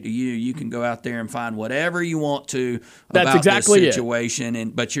communicate to you. You can go out there and find whatever you want to about exactly this situation,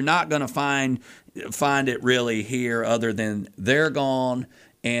 but you're not going to find it really here other than they're gone.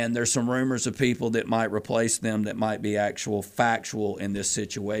 And there's some rumors of people that might replace them that might be factual in this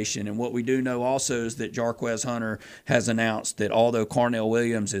situation. And what we do know also is that Jarquez Hunter has announced that although Carnell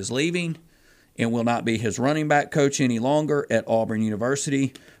Williams is leaving and will not be his running back coach any longer at Auburn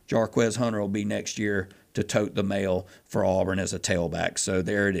University, Jarquez Hunter will be next year to tote the mail for Auburn as a tailback. So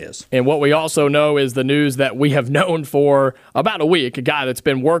there it is. And what we also know is the news that we have known for about a week, a guy that's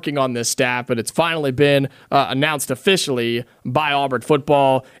been working on this staff, but it's finally been announced officially by Auburn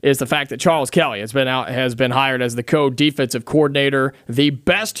Football, is the fact that Charles Kelly has been hired as the co-defensive coordinator. The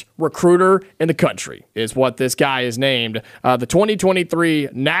best recruiter in the country is what this guy is named. The 2023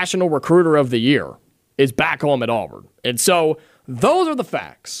 National Recruiter of the Year is back home at Auburn. And so those are the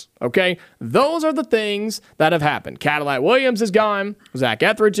facts, okay? Those are the things that have happened. Cadillac Williams is gone, Zach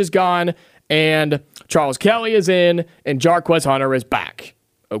Etheredge is gone, and Charles Kelly is in, and Jarquez Hunter is back,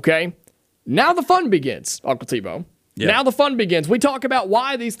 okay? Now the fun begins, Uncle Tebow. Yeah. Now the fun begins. We talk about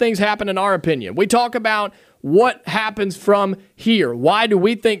why these things happen in our opinion. We talk about what happens from here. Why do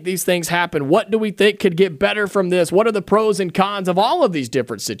we think these things happen? What do we think could get better from this? What are the pros and cons of all of these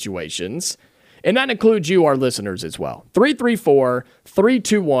different situations? And that includes you, our listeners, as well.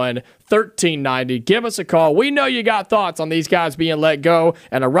 334-321-1390. Give us a call. We know you got thoughts on these guys being let go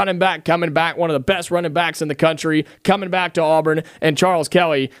and a running back coming back, one of the best running backs in the country, coming back to Auburn. And Charles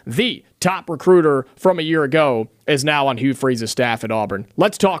Kelly, the top recruiter from a year ago, is now on Hugh Freeze's staff at Auburn.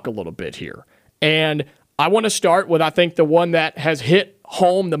 Let's talk a little bit here. And I want to start with, I think, the one that has hit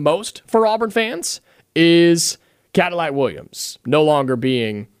home the most for Auburn fans is Cadillac Williams no longer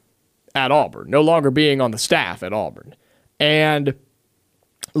being at Auburn, no longer being on the staff at Auburn. And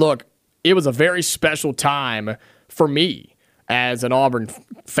look, it was a very special time for me as an Auburn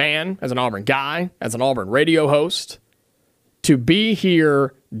fan, as an Auburn guy, as an Auburn radio host, to be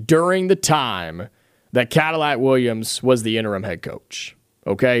here during the time that Cadillac Williams was the interim head coach.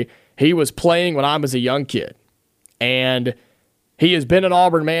 Okay? He was playing when I was a young kid, and he has been an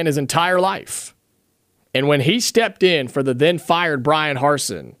Auburn man his entire life. And when he stepped in for the then fired Brian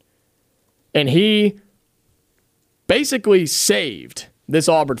Harsin, and he basically saved this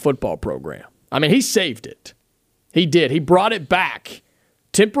Auburn football program. I mean, he saved it. He did. He brought it back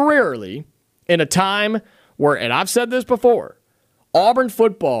temporarily in a time where, and I've said this before, Auburn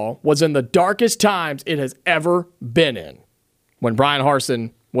football was in the darkest times it has ever been in when Brian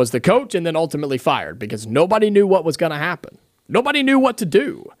Harsin was the coach and then ultimately fired because nobody knew what was going to happen. Nobody knew what to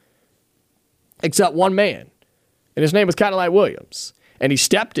do except one man, and his name was Cadillac Williams. And he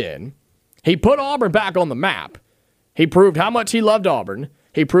stepped in. He put Auburn back on the map. He proved how much he loved Auburn.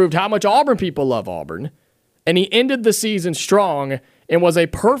 He proved how much Auburn people love Auburn. And he ended the season strong and was a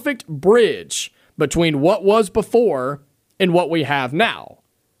perfect bridge between what was before and what we have now.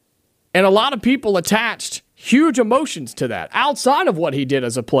 And a lot of people attached huge emotions to that outside of what he did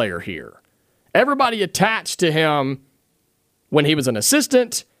as a player here. Everybody attached to him when he was an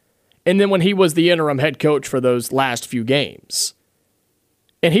assistant and then when he was the interim head coach for those last few games.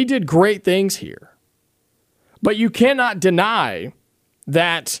 And he did great things here. But you cannot deny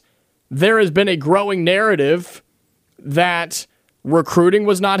that there has been a growing narrative that recruiting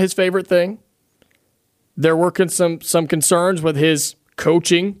was not his favorite thing. There were some concerns with his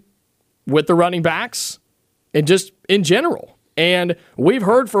coaching with the running backs and just in general. And we've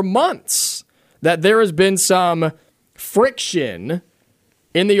heard for months that there has been some friction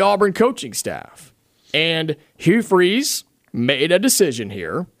in the Auburn coaching staff. And Hugh Freeze made a decision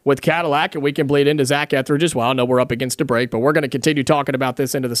here with Cadillac, and we can bleed into Zach Etheredge as well. I know we're up against a break, but we're going to continue talking about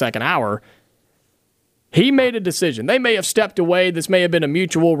this into the second hour. He made a decision. They may have stepped away. This may have been a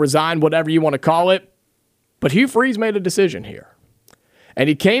mutual resign, whatever you want to call it. But Hugh Freeze made a decision here. And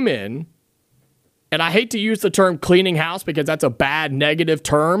he came in, and I hate to use the term cleaning house because that's a bad negative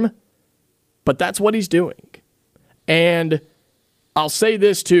term, but that's what he's doing. And I'll say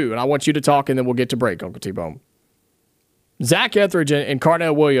this too, and I want you to talk, and then we'll get to break, Uncle T-Bone. Zach Etheredge and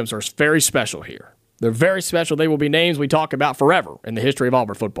Carnell Williams are very special here. They're very special. They will be names we talk about forever in the history of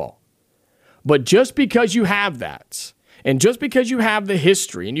Auburn football. But just because you have that, And just because you have the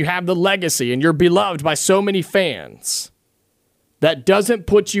history and you have the legacy and you're beloved by so many fans, that doesn't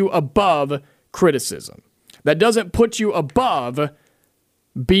put you above criticism. That doesn't put you above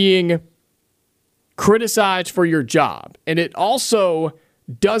being criticized for your job. And it also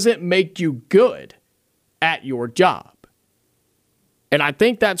doesn't make you good at your job. And I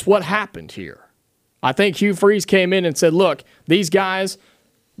think that's what happened here. I think Hugh Freeze came in and said, look, these guys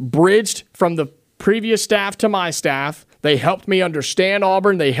bridged from the previous staff to my staff. They helped me understand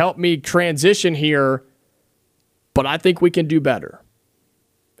Auburn. They helped me transition here. But I think we can do better.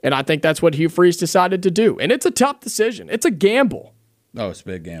 And I think that's what Hugh Freeze decided to do. And it's a tough decision. It's a gamble. Oh, it's a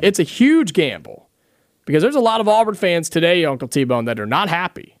big gamble. It's a huge gamble. Because there's a lot of Auburn fans today, Uncle T-Bone, that are not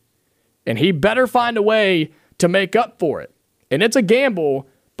happy. And he better find a way to make up for it. And it's a gamble,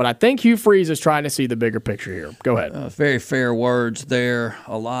 but I think Hugh Freeze is trying to see the bigger picture here. Go ahead. Very fair words there.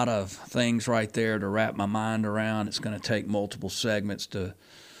 A lot of things right there to wrap my mind around. It's going to take multiple segments to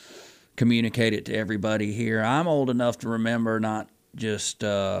communicate it to everybody here. I'm old enough to remember not just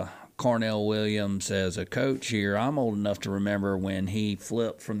Cornell Williams as a coach here. I'm old enough to remember when he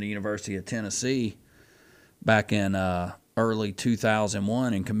flipped from the University of Tennessee back in early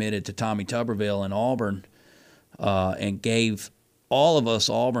 2001 and committed to Tommy Tuberville in Auburn and gave all of us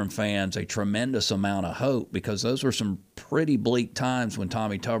Auburn fans a tremendous amount of hope, because those were some pretty bleak times when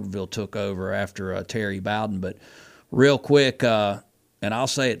Tommy Tuberville took over after Terry Bowden. But real quick, and I'll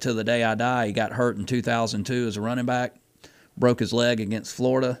say it till the day I die, he got hurt in 2002 as a running back, broke his leg against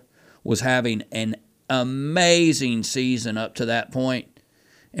Florida, was having an amazing season up to that point.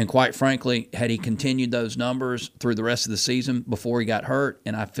 And quite frankly, had he continued those numbers through the rest of the season before he got hurt,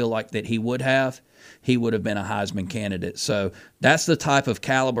 and I feel like that he would have been a Heisman candidate. So that's the type of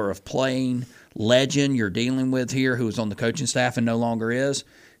caliber of playing legend you're dealing with here, who was on the coaching staff and no longer is.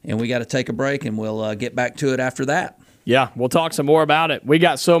 And we got to take a break, and we'll get back to it after that. Yeah, we'll talk some more about it. We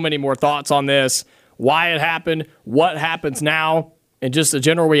got so many more thoughts on this, why it happened, what happens now, and just a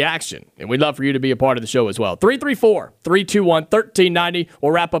general reaction. And we'd love for you to be a part of the show as well. 334-321-1390.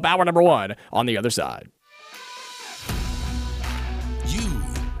 We'll wrap up hour number 1 on the other side. You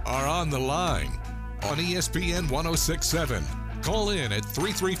are on the line on ESPN 106.7. Call in at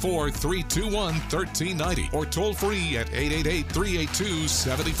 334-321-1390 or toll free at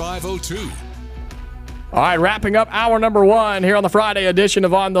 888-382-7502. All right, wrapping up hour number 1 here on the Friday edition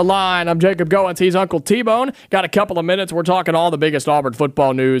of On the Line. I'm Jacob Goins. He's Uncle T-Bone. Got a couple of minutes. We're talking all the biggest Auburn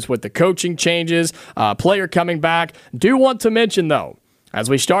football news with the coaching changes, player coming back. Do want to mention, though, as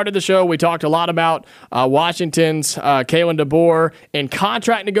we started the show, we talked a lot about Washington's Kalen DeBoer in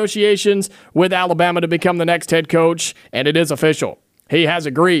contract negotiations with Alabama to become the next head coach, and it is official. He has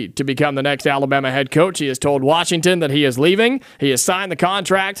agreed to become the next Alabama head coach. He has told Washington that he is leaving. He has signed the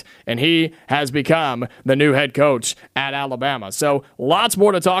contract, and he has become the new head coach at Alabama. So lots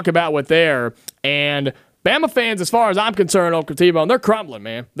more to talk about with there. And Bama fans, as far as I'm concerned, Uncle T-Bone, they're crumbling,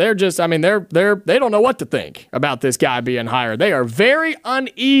 man. They're just, I mean, they don't know what to think about this guy being hired. They are very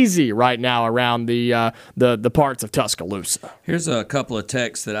uneasy right now around the parts of Tuscaloosa. Here's a couple of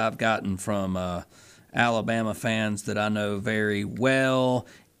texts that I've gotten from Alabama fans that I know very well.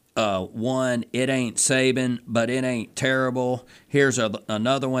 One, it ain't Saban, but it ain't terrible. Here's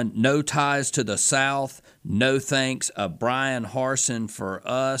another one. No ties to the South. No thanks. Brian Harsin for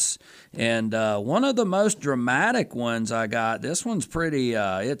us. And one of the most dramatic ones I got. This one's pretty.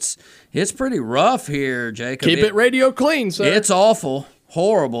 It's pretty rough here, Jacob. Keep it radio clean, sir. It's awful,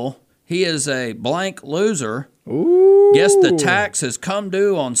 horrible. He is a blank loser. Ooh. Guess the tax has come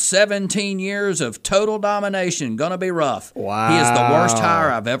due on 17 years of total domination. Gonna be rough. Wow. He is the worst hire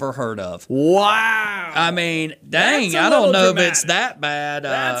I've ever heard of. Wow. I mean, dang, I don't know if it's that bad.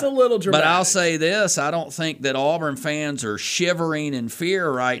 That's a little dramatic. But I'll say this, I don't think that Auburn fans are shivering in fear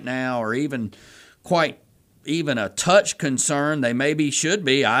right now, or even a touch concerned. They maybe should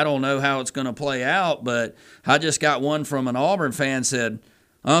be. I don't know how it's going to play out, but I just got one from an Auburn fan said,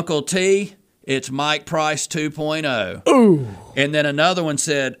 Uncle T, it's Mike Price 2.0. Ooh. And then another one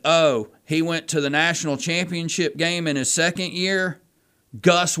said, oh, he went to the national championship game in his second year.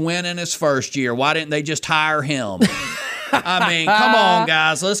 Gus went in his first year. Why didn't they just hire him? I mean, come on,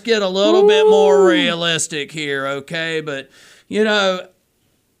 guys. Let's get a little bit more realistic here, okay? But, you know,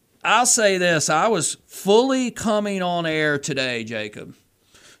 I'll say this. I was fully coming on air today, Jacob,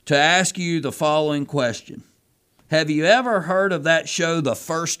 to ask you the following question. Have you ever heard of that show, The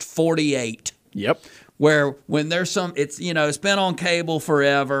First 48? Yep. Where when there's it's been on cable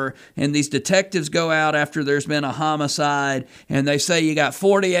forever, and these detectives go out after there's been a homicide, and they say you got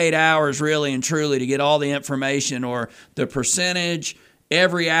 48 hours really and truly to get all the information or the percentage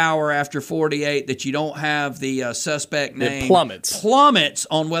every hour after 48 that you don't have the suspect name it plummets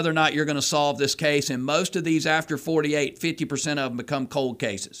on whether or not you're going to solve this case. And most of these after 48, 50% of them become cold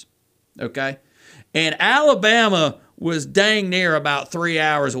cases. Okay? And Alabama was dang near about 3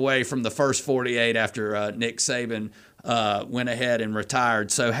 hours away from the first 48 after Nick Saban went ahead and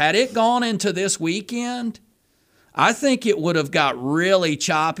retired. So had it gone into this weekend, I think it would have got really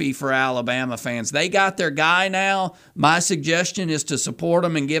choppy for Alabama fans. They got their guy now. My suggestion is to support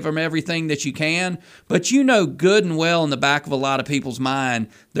them and give them everything that you can. But you know good and well in the back of a lot of people's mind,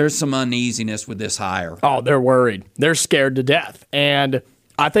 there's some uneasiness with this hire. Oh, they're worried. They're scared to death. And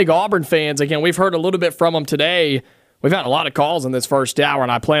I think Auburn fans, again, we've heard a little bit from them today. We've had a lot of calls in this first hour,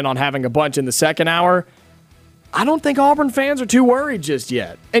 and I plan on having a bunch in the second hour. I don't think Auburn fans are too worried just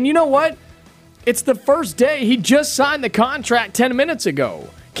yet. And you know what? It's the first day. He just signed the contract 10 minutes ago.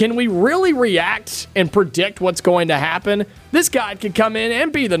 Can we really react and predict what's going to happen? This guy could come in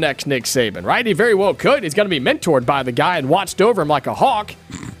and be the next Nick Saban, right? He very well could. He's going to be mentored by the guy and watched over him like a hawk.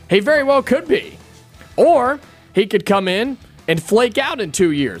 He very well could be. Or he could come in and flake out in 2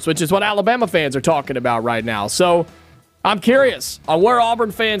 years, which is what Alabama fans are talking about right now. So I'm curious on where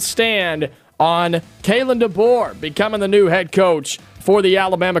Auburn fans stand on Kalen DeBoer becoming the new head coach for the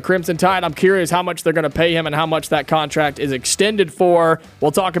Alabama Crimson Tide. I'm curious how much they're going to pay him and how much that contract is extended for.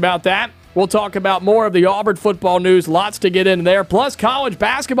 We'll talk about that. We'll talk about more of the Auburn football news. Lots to get in there. Plus college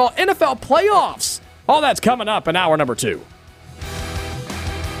basketball, NFL playoffs. All that's coming up in hour number 2.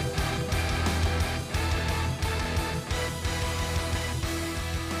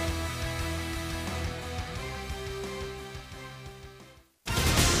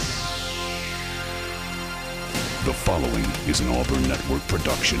 The following is an Auburn Network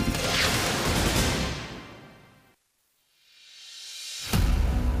production.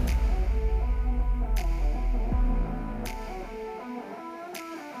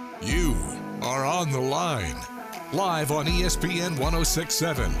 You are on the line. Live on ESPN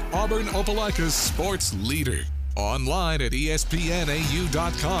 1067, Auburn Opelika's sports leader. Online at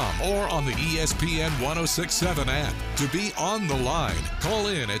espnau.com or on the ESPN 1067 app. To be on the line, call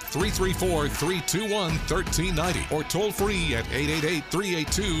in at 334-321-1390 or toll free at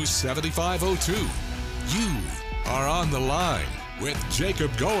 888-382-7502. You are on the line with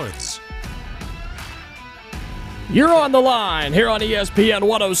Jacob Goins. You're on the line here on ESPN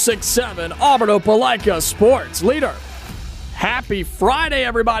 1067, Auburn Opelika sports leader. Happy Friday,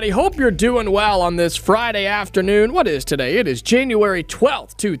 everybody. Hope you're doing well on this Friday afternoon. What is today? It is January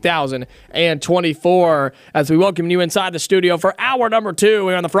 12th, 2024, as we welcome you inside the studio for hour number 2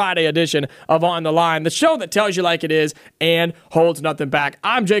 here on the Friday edition of On the Line, the show that tells you like it is and holds nothing back.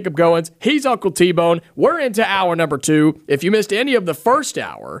 I'm Jacob Goins. He's Uncle T-Bone. We're into hour number 2. If you missed any of the first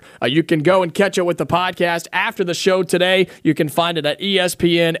hour, you can go and catch it with the podcast after the show today. You can find it at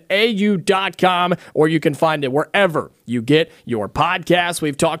espnau.com, or you can find it wherever you get your podcast.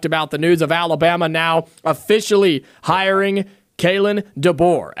 We've talked about the news of Alabama now officially hiring Kalen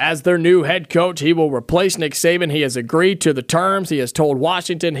DeBoer as their new head coach. He will replace Nick Saban. He has agreed to the terms. He has told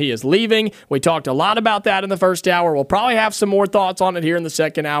Washington he is leaving. We talked a lot about that in the first hour. We'll probably have some more thoughts on it here in the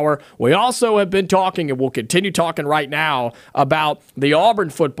second hour. We also have been talking, and we'll continue talking right now, about the Auburn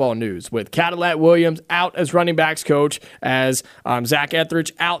football news with Cadillac Williams out as running backs coach, as Zach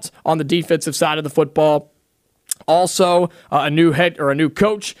Etheredge out on the defensive side of the football. Also, a new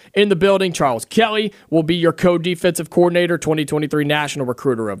coach in the building. Charles Kelly will be your co-defensive coordinator, 2023 National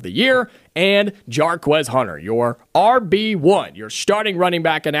Recruiter of the Year. And Jarquez Hunter, your RB1, your starting running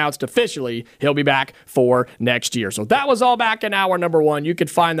back, announced officially. He'll be back for next year. So that was all back in hour number 1. You can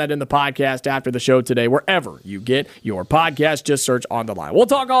find that in the podcast after the show today, wherever you get your podcast. Just search On the Line. We'll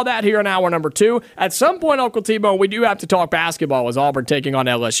talk all that here in hour number 2. At some point, Uncle T-Bone, we do have to talk basketball with Auburn taking on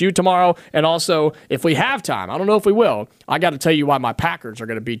LSU tomorrow. And also, if we have time, I don't know if we will, I got to tell you why my Packers are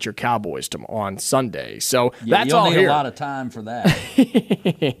going to beat your Cowboys on Sunday. So that's all here. You'll need a lot of time for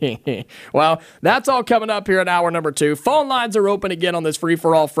that. Well, that's all coming up here in hour number 2. Phone lines are open again on this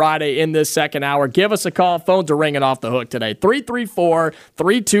Free-for-All Friday in this second hour. Give us a call. Phones are ringing off the hook today.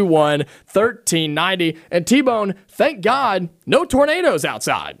 334-321-1390. And T-Bone, thank God, no tornadoes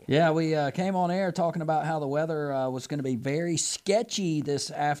outside. Yeah, we came on air talking about how the weather was going to be very sketchy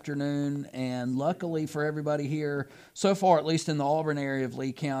this afternoon, and luckily for everybody here, so far, at least in the Auburn area of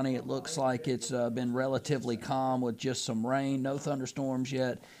Lee County, it looks like it's been relatively calm with just some rain, no thunderstorms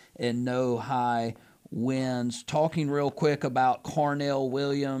yet, and no high winds. Talking real quick about Carnell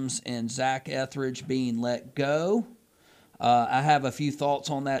Williams and Zach Etheredge being let go. I have a few thoughts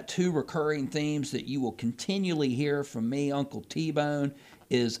on that. 2 recurring themes that you will continually hear from me, Uncle T-Bone,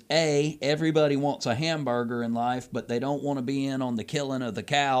 is everybody wants a hamburger in life, but they don't want to be in on the killing of the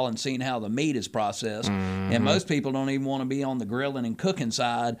cow and seeing how the meat is processed. Mm-hmm. And most people don't even want to be on the grilling and cooking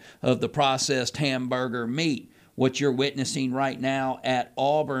side of the processed hamburger meat. What you're witnessing right now at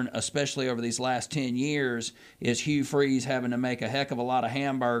Auburn, especially over these last 10 years, is Hugh Freeze having to make a heck of a lot of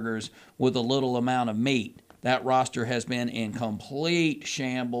hamburgers with a little amount of meat. That roster has been in complete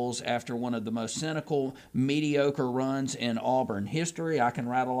shambles after one of the most cynical, mediocre runs in Auburn history. I can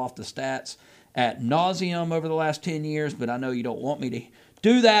rattle off the stats ad nauseum over the last 10 years, but I know you don't want me to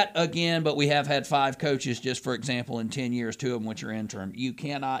do that again. But we have had 5 coaches, just for example, in 10 years, 2 of them which are interim. You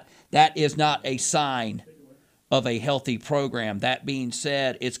cannot, that is not a sign of a healthy program. That being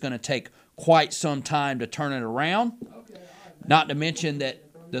said, it's going to take quite some time to turn it around. Not to mention that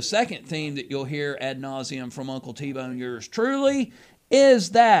the second theme that you'll hear ad nauseum from Uncle T-Bone, yours truly,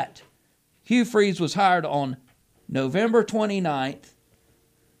 is that Hugh Freeze was hired on November 29th.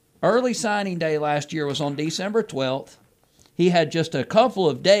 Early signing day last year was on December 12th. He had just a couple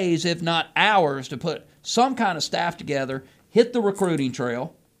of days, if not hours, to put some kind of staff together, hit the recruiting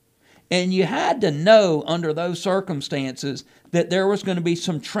trail. And you had to know under those circumstances that there was going to be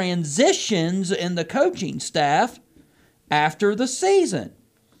some transitions in the coaching staff after the season.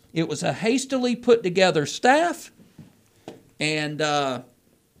 It was a hastily put together staff. And,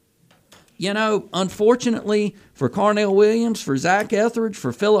 unfortunately for Carnell Williams, for Zach Etheredge,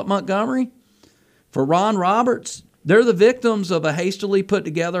 for Philip Montgomery, for Ron Roberts, they're the victims of a hastily put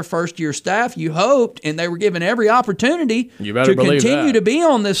together first-year staff. You hoped, and they were given every opportunity to continue to be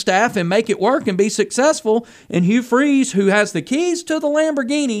on this staff and make it work and be successful. And Hugh Freeze, who has the keys to the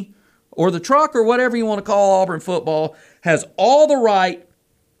Lamborghini or the truck or whatever you want to call Auburn football, has all the right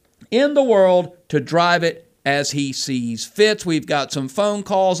in the world to drive it as he sees fits. We've got some phone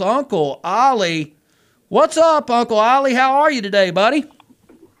calls. Uncle Ollie, what's up, Uncle Ollie? How are you today, buddy?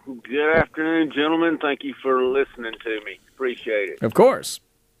 Good afternoon, gentlemen. Thank you for listening to me. Appreciate it. Of course.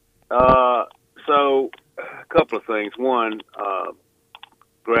 So, a couple of things. One,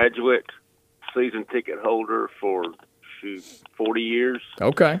 graduate season ticket holder for 40 years.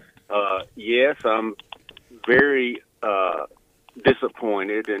 Okay. Yes, I'm very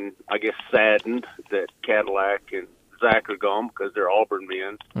disappointed and I guess saddened that Cadillac and Zach are gone because they're Auburn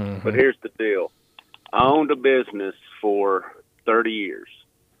men. Mm-hmm. But here's the deal. I owned a business for 30 years.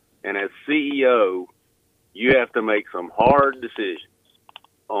 And as CEO, you have to make some hard decisions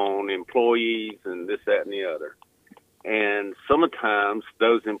on employees and this, that, and the other. And sometimes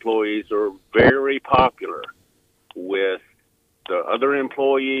those employees are very popular with the other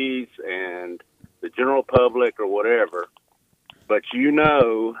employees and the general public or whatever. But you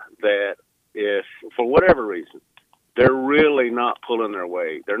know that if, for whatever reason, they're really not pulling their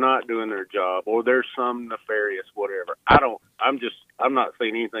weight, they're not doing their job, or there's some nefarious whatever. I'm not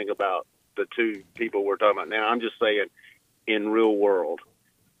saying anything about the 2 people we're talking about now. I'm just saying in real world.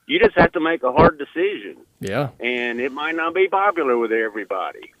 You just have to make a hard decision. Yeah. And it might not be popular with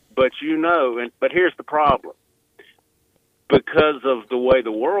everybody, but but here's the problem. Because of the way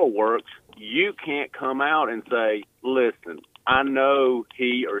the world works, you can't come out and say, listen, I know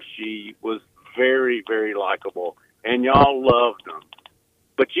he or she was very, very likable, and y'all loved them.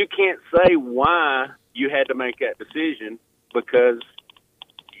 But you can't say why you had to make that decision because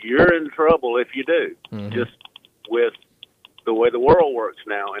you're in trouble if you do, just with the way the world works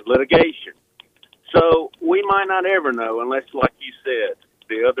now in litigation. So we might not ever know unless, like you said,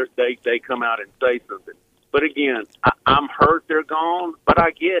 the other day they come out and say something. But again, I'm hurt they're gone, but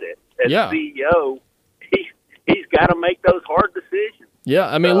I get it. As CEO, he's got to make those hard decisions. Yeah,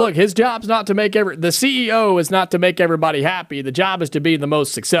 I mean, look, his job's not to make the CEO is not to make everybody happy. The job is to be the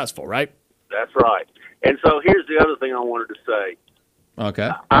most successful, right? That's right. And so here's the other thing I wanted to say.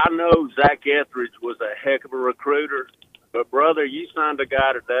 Okay. I know Zach Etheredge was a heck of a recruiter, but, brother, you signed a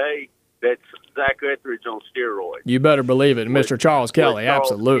guy today that's Zach Etheredge on steroids. You better believe it. Mr. Charles Kelly,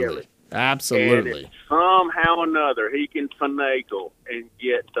 absolutely. Kelly. Absolutely. And if somehow or another he can finagle and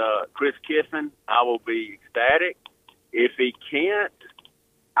get Chris Kiffin, I will be ecstatic. If he can't,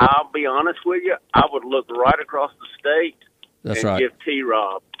 I'll be honest with you, I would look right across the state and give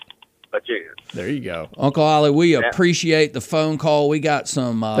T-Rob a chance. There you go. Uncle Ollie, we appreciate the phone call. We got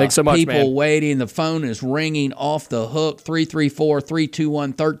some Thanks so much, people waiting. The phone is ringing off the hook,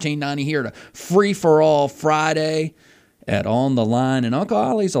 334-321-1390 here to Free For All Friday at On the Line. And Uncle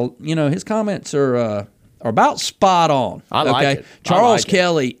Ollie's, his comments are about spot on. I like it. Charles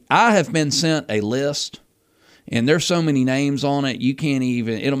Kelly, I have been sent a list. And there's so many names on it, you can't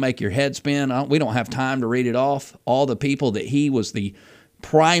even, it'll make your head spin. We don't have time to read it off. All the people that he was the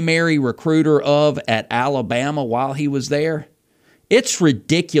primary recruiter of at Alabama while he was there. It's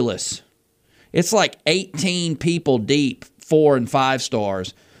ridiculous. It's like 18 people deep, 4 and 5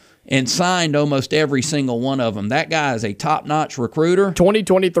 stars, and signed almost every single one of them. That guy is a top-notch recruiter.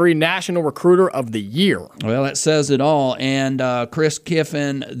 2023 National Recruiter of the Year. Well, that says it all. And Chris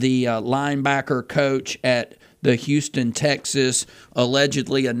Kiffin, the linebacker coach at the Houston, Texas,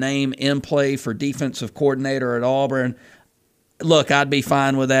 allegedly a name in play for defensive coordinator at Auburn. Look, I'd be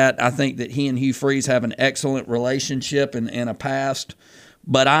fine with that. I think that he and Hugh Freeze have an excellent relationship and a past.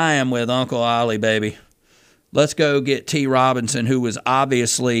 But I am with Uncle Ollie, baby. Let's go get T. Robinson, who was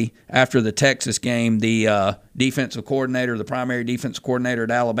obviously, after the Texas game, the defensive coordinator, the primary defensive coordinator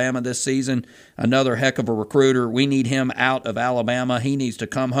at Alabama this season. Another heck of a recruiter. We need him out of Alabama. He needs to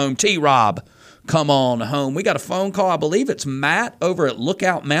come home. T-Rob, come on home. We got a phone call. I believe it's Matt over at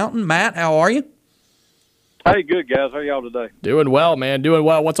Lookout Mountain. Matt, how are you? Hey, good, guys. How are y'all today? Doing well, man. Doing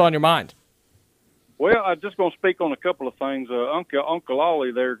well. What's on your mind? Well, I'm just going to speak on a couple of things. Uncle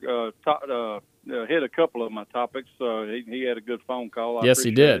Ollie there hit a couple of my topics. He had a good phone call. Yes, he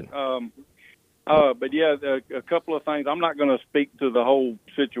did. But, yeah, a couple of things. I'm not going to speak to the whole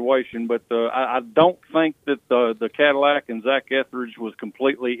situation, but I don't think that the Cadillac and Zach Etheredge was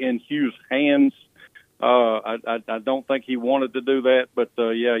completely in Hugh's hands. I don't think he wanted to do that, but,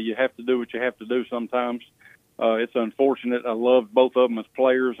 yeah, you have to do what you have to do sometimes. It's unfortunate. I loved both of them as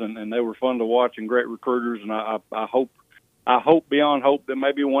players, and they were fun to watch and great recruiters. And I hope beyond hope that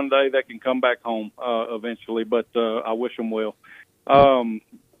maybe one day they can come back home eventually. But I wish them well.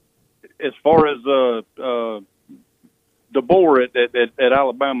 As far as DeBoer at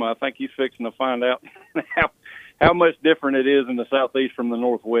Alabama, I think he's fixing to find out how much different it is in the Southeast from the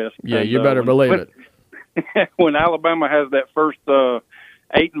Northwest. Yeah, and, you better believe it. When Alabama has that first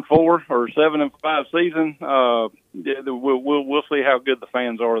 8-4 or 7-5 season, we'll see how good the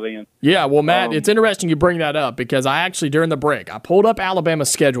fans are then. Yeah, well, Matt, it's interesting you bring that up because I actually, during the break, I pulled up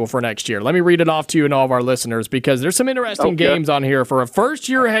Alabama's schedule for next year. Let me read it off to you and all of our listeners because there's some interesting games on here for a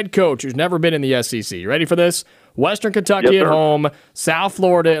first-year head coach who's never been in the SEC. You ready for this? Western Kentucky at home, South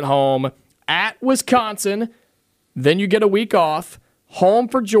Florida at home, at Wisconsin, then you get a week off, home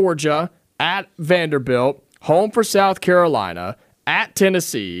for Georgia, at Vanderbilt, home for South Carolina, at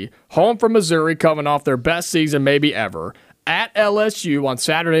Tennessee, home for Missouri coming off their best season maybe ever, at LSU on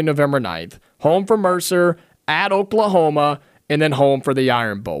Saturday, November 9th, home for Mercer, at Oklahoma, and then home for the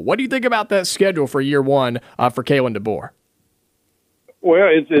Iron Bowl. What do you think about that schedule for year one for Kalen DeBoer? Well,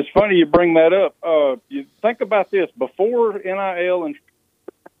 it's funny you bring that up. You think about this. Before NIL and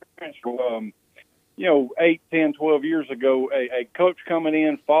transfer, 8, 10, 12 years ago, a coach coming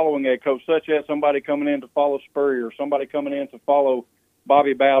in, following a coach, such as somebody coming in to follow Spurrier, or somebody coming in to follow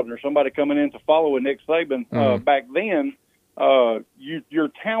Bobby Bowden, or somebody coming in to follow a Nick Saban, back then, your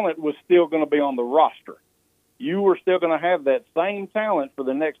talent was still going to be on the roster. You were still going to have that same talent for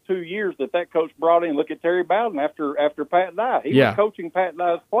the next 2 years that coach brought in. Look at Terry Bowden after Pat Dye. He was coaching Pat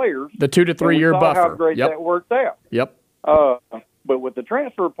Dye's players. The 2 to 3 year buffer. How great that worked out. Yep. But with the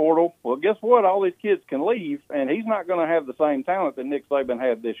transfer portal, well, guess what? All these kids can leave, and he's not going to have the same talent that Nick Saban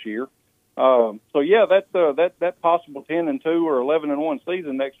had this year. So yeah, that possible 10-2 or 11-1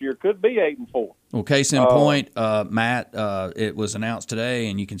 season next year could be 8-4. Well, case in point, Matt, it was announced today,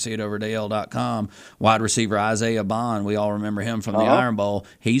 and you can see it over at AL.com. Wide receiver Isaiah Bond, we all remember him from the Iron Bowl.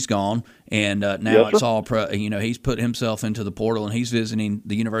 He's gone, and now it's all pro. He's put himself into the portal, and he's visiting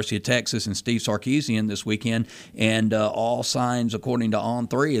the University of Texas and Steve Sarkisian this weekend. And all signs, according to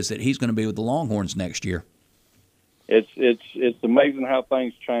On3, is that he's going to be with the Longhorns next year. It's amazing how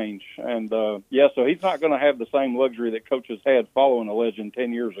things change, and so he's not going to have the same luxury that coaches had following a legend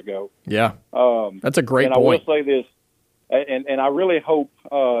 10 years ago. Yeah, that's a great point. I will say this, and I really hope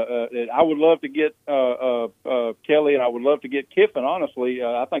I would love to get Kelly, and I would love to get Kiffin. Honestly,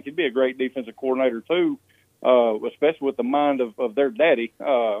 I think he'd be a great defensive coordinator too, especially with the mind of their daddy,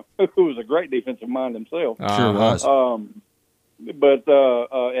 who was a great defensive mind himself. Sure was. But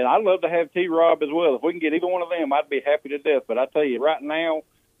and I'd love to have T-Rob as well. If we can get either one of them, I'd be happy to death. But I tell you, right now,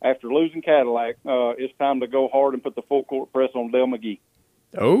 after losing Cadillac, it's time to go hard and put the full court press on Dale McGee.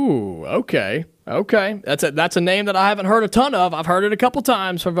 Oh, okay. That's a name that I haven't heard a ton of. I've heard it a couple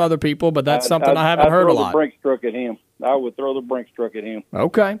times from other people, but that's something I haven't heard a lot. I'd throw the Brinks truck at him. I would throw the Brinks truck at him.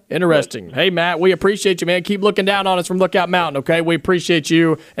 Okay, interesting. Hey, Matt, we appreciate you, man. Keep looking down on us from Lookout Mountain, okay? We appreciate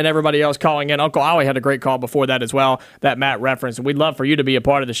you and everybody else calling in. Uncle Ollie had a great call before that as well, that Matt referenced. We'd love for you to be a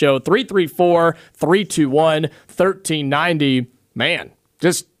part of the show. 334-321-1390. Man,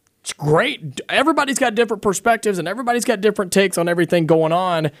 just it's great. Everybody's got different perspectives, and everybody's got different takes on everything going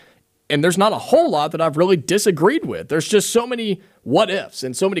on. And there's not a whole lot that I've really disagreed with. There's just so many what-ifs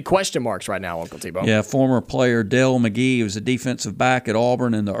and so many question marks right now, Uncle T-Bone. Yeah, former player Dale McGee was a defensive back at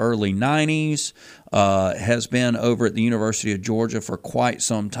Auburn in the early 90s, has been over at the University of Georgia for quite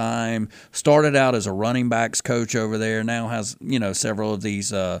some time, started out as a running backs coach over there, now has, several of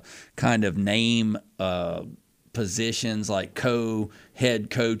these kind of name positions like co-head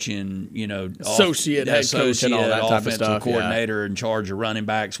coach and, associate head coach and all that type of stuff, coordinator in charge of running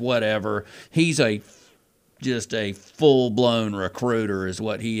backs, whatever. He's just a full-blown recruiter is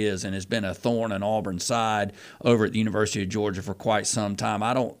what he is, and has been a thorn in Auburn's side over at the University of Georgia for quite some time.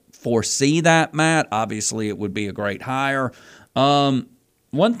 I don't foresee that, Matt. Obviously, it would be a great hire. One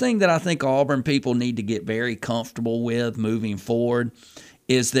thing that I think Auburn people need to get very comfortable with moving forward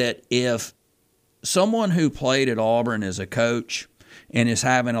is that if someone who played at Auburn as a coach and is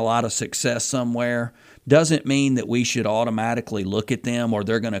having a lot of success somewhere doesn't mean that we should automatically look at them or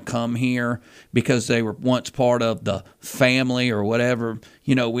they're going to come here because they were once part of the family or whatever,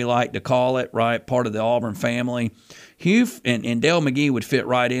 we like to call it, right? Part of the Auburn family. Hugh and Dale McGee would fit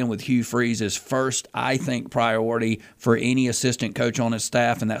right in with Hugh Freeze's first, I think, priority for any assistant coach on his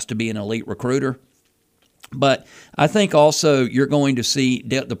staff, and that's to be an elite recruiter. But I think also you're going to see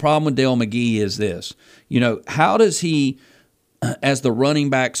the problem with Dale McGee is this. How does he, as the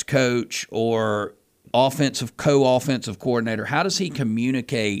running backs coach or co-offensive coordinator, how does he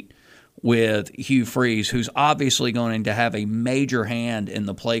communicate with Hugh Freeze, who's obviously going to have a major hand in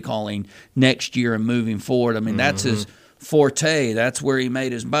the play calling next year and moving forward? I mean, that's his forte. That's where he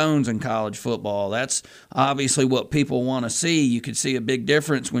made his bones in college football. That's obviously what people want to see. You could see a big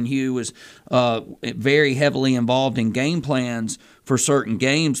difference when Hugh was very heavily involved in game plans for certain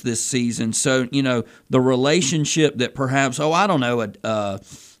games this season. So, the relationship that perhaps, I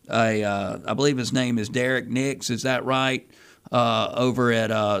believe his name is Derek Nix, is that right? Over at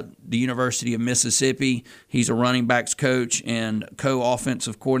the University of Mississippi. He's a running backs coach and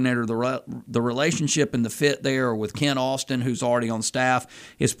co-offensive coordinator. The relationship and the fit there with Ken Austin, who's already on staff,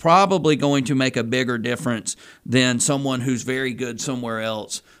 is probably going to make a bigger difference than someone who's very good somewhere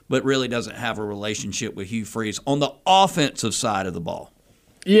else but really doesn't have a relationship with Hugh Freeze on the offensive side of the ball.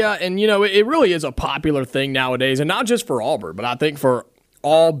 Yeah, and it really is a popular thing nowadays, and not just for Auburn, but I think for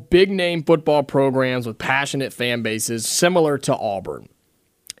all big-name football programs with passionate fan bases similar to Auburn.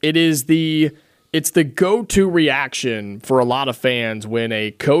 It's the go-to reaction for a lot of fans when a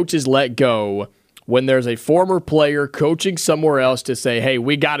coach is let go, when there's a former player coaching somewhere else to say, hey,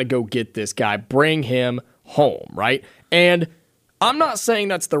 we got to go get this guy, bring him home, right? And I'm not saying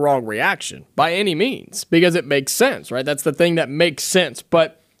that's the wrong reaction by any means because it makes sense, right? That's the thing that makes sense.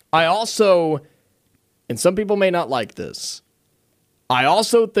 But I also, and some people may not like this, I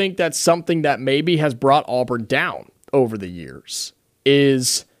also think that's something that maybe has brought Auburn down over the years,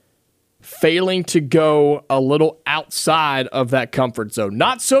 is failing to go a little outside of that comfort zone.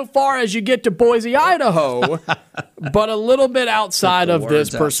 Not so far as you get to Boise, Idaho, but a little bit outside of this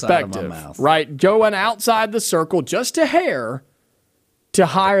perspective, right? Going outside the circle just a hair to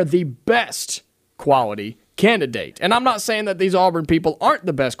hire the best quality candidate. And I'm not saying that these Auburn people aren't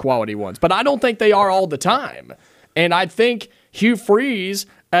the best quality ones, but I don't think they are all the time. And I think Hugh Freeze,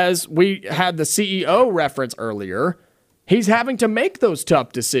 as we had the CEO reference earlier, he's having to make those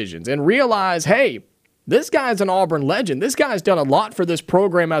tough decisions and realize, hey, this guy's an Auburn legend. This guy's done a lot for this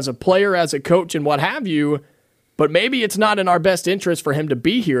program as a player, as a coach, and what have you, but maybe it's not in our best interest for him to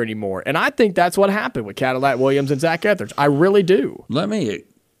be here anymore. And I think that's what happened with Cadillac Williams and Zach Etheredge. I really do. Let me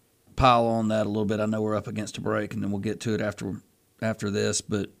pile on that a little bit. I know we're up against a break, and then we'll get to it after this.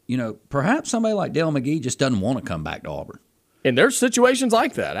 But, perhaps somebody like Dale McGee just doesn't want to come back to Auburn. And there's situations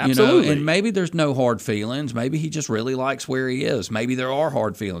like that, absolutely. And maybe there's no hard feelings. Maybe he just really likes where he is. Maybe there are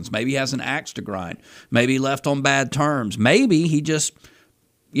hard feelings. Maybe he has an axe to grind. Maybe he left on bad terms. Maybe he just,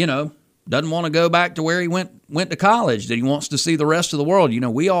 doesn't want to go back to where he went to college, that he wants to see the rest of the world.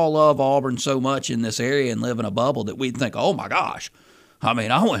 We all love Auburn so much in this area and live in a bubble that we think, oh, my gosh. I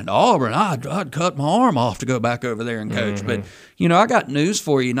mean, I went to Auburn. I'd cut my arm off to go back over there and coach. But, I got news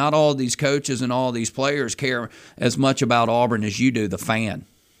for you. Not all these coaches and all these players care as much about Auburn as you do, the fan.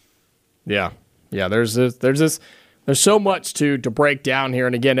 Yeah. There's so much to break down here.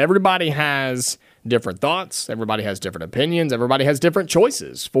 And again, everybody has different thoughts. Everybody has different opinions. Everybody has different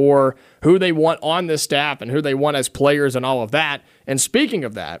choices for who they want on this staff and who they want as players and all of that. And speaking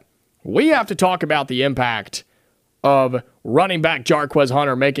of that, we have to talk about the impact of running back Jarquez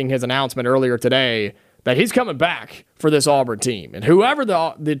Hunter making his announcement earlier today that he's coming back for this Auburn team. And whoever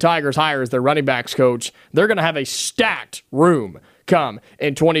the Tigers hire as their running backs coach, they're going to have a stacked room come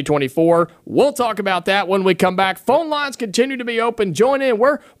in 2024. We'll talk about that when we come back. Phone lines continue to be open. Join in.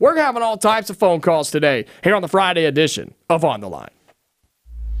 We're having all types of phone calls today here on the Friday edition of On the Line.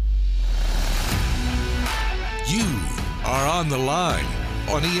 You are on the line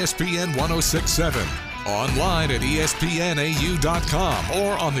on ESPN 1067, online at espnau.com,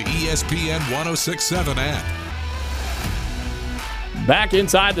 or on the ESPN 1067 app. Back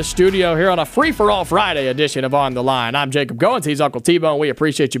inside the studio here on a free-for-all Friday edition of On the Line. I'm Jacob Goins. He's Uncle T-Bone. We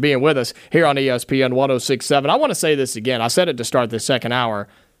appreciate you being with us here on ESPN 1067. I want to say this again. I said it to start this second hour.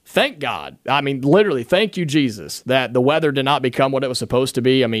 Thank God. I mean, literally, thank you, Jesus, that the weather did not become what it was supposed to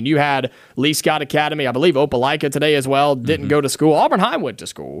be. I mean, you had Lee Scott Academy, I believe Opelika today as well, didn't go to school. Auburn High went to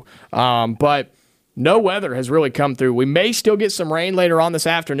school. But no weather has really come through. We may still get some rain later on this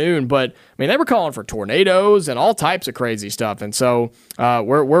afternoon, but I mean, they were calling for tornadoes and all types of crazy stuff. And so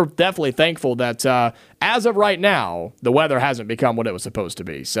we're definitely thankful that as of right now, the weather hasn't become what it was supposed to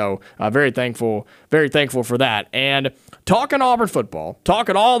be. So very thankful for that. And talking Auburn football,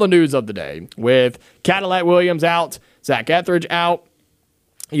 talking all the news of the day with Cadillac Williams out, Zach Etheredge out.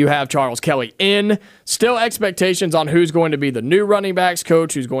 You have Charles Kelly in. Still expectations on who's going to be the new running backs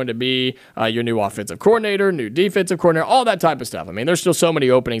coach, who's going to be your new offensive coordinator, new defensive coordinator, all that type of stuff. I mean, there's still so many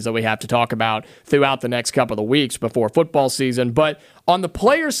openings that we have to talk about throughout the next couple of weeks before football season. But on the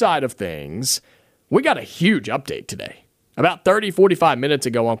player side of things, we got a huge update today. About 30, 45 minutes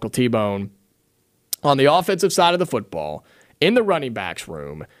ago, Uncle T-Bone, on the offensive side of the football, in the running backs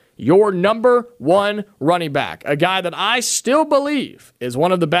room, your number one running back, a guy that I still believe is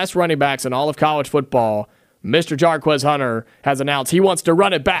one of the best running backs in all of college football, Mr. Jarquez Hunter, has announced he wants to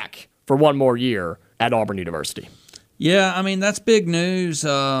run it back for one more year at Auburn University. Yeah, I mean, that's big news.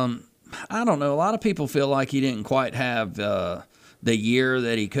 I don't know. A lot of people feel like he didn't quite have the year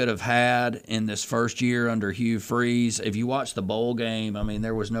that he could have had in this first year under Hugh Freeze. If you watch the bowl game, I mean,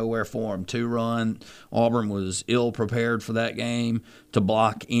 there was nowhere for him to run. Auburn was ill-prepared for that game to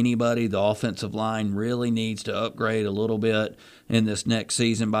block anybody. The offensive line really needs to upgrade a little bit in this next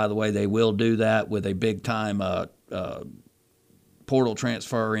season. By the way, they will do that with a big-time portal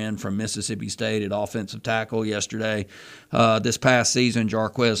transfer in from Mississippi State at offensive tackle yesterday. This past season,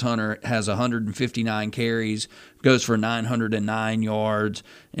 Jarquez Hunter has 159 carries, goes for 909 yards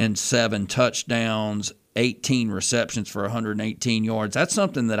and 7 touchdowns, 18 receptions for 118 yards. That's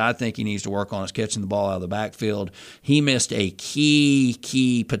something that I think he needs to work on, is catching the ball out of the backfield. He missed a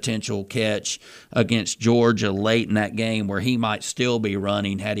key potential catch against Georgia late in that game where he might still be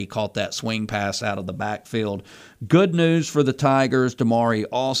running had he caught that swing pass out of the backfield. Good news for the Tigers. Damari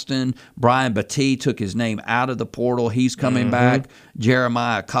Alston, Brian Battie took his name out of the portal. He's coming back.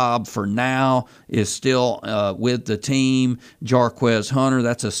 Jeremiah Cobb, for now, is still with the team. Jarquez Hunter,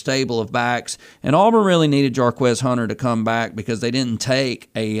 that's a stable of backs. And Auburn really needed Jarquez Hunter to come back because they didn't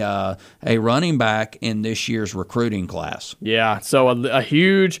take a running back in this year's recruiting class. Yeah, so a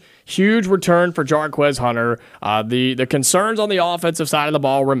huge return for Jarquez Hunter. The concerns on the offensive side of the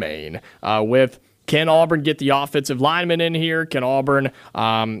ball remain with can Auburn get the offensive linemen in here? Can Auburn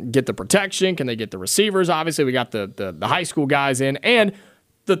get the protection? Can they get the receivers? Obviously, we got the high school guys in. And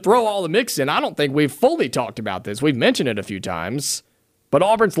to throw all the mix in, I don't think we've fully talked about this. We've mentioned it a few times. But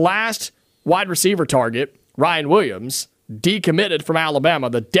Auburn's last wide receiver target, Ryan Williams, decommitted from Alabama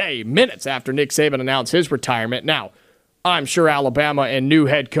minutes after Nick Saban announced his retirement. Now, I'm sure Alabama and new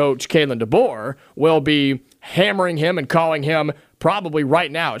head coach Kalen DeBoer will be hammering him and calling him probably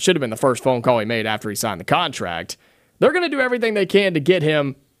right now. It should have been the first phone call he made after he signed the contract. They're going to do everything they can to get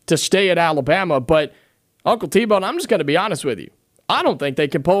him to stay at Alabama, but Uncle T-Bone, I'm just going to be honest with you. I don't think they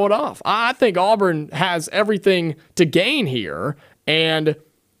can pull it off. I think Auburn has everything to gain here, and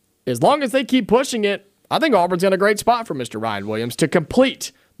as long as they keep pushing it, I think Auburn's in a great spot for Mr. Ryan Williams to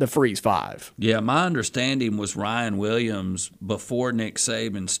complete the Freeze 5. Yeah, my understanding was Ryan Williams, before Nick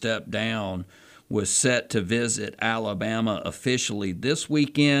Saban stepped down, was set to visit Alabama officially this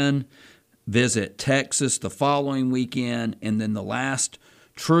weekend, visit Texas the following weekend, and then the last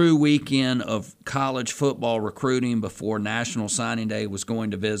true weekend of college football recruiting before National Signing Day was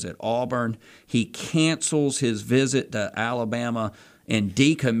going to visit Auburn. He cancels his visit to Alabama and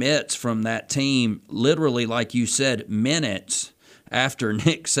decommits from that team, literally, like you said, minutes after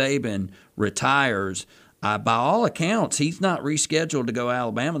Nick Saban retires. By all accounts, he's not rescheduled to go to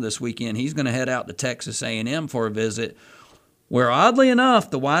Alabama this weekend. He's going to head out to Texas A&M for a visit, where oddly enough,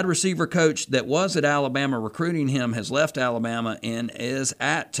 the wide receiver coach that was at Alabama recruiting him has left Alabama and is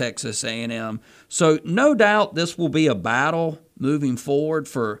at Texas A&M. So no doubt this will be a battle moving forward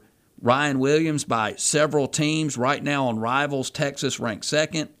for Ryan Williams by several teams. Right now on Rivals, Texas ranked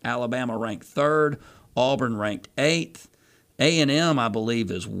 2nd, Alabama ranked 3rd, Auburn ranked 8th. A&M, I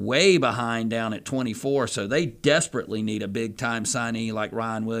believe, is way behind down at 24, so they desperately need a big-time signee like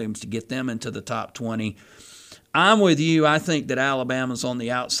Ryan Williams to get them into the top 20. I'm with you. I think that Alabama's on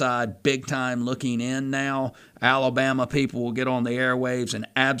the outside, big-time looking in now. Alabama people will get on the airwaves and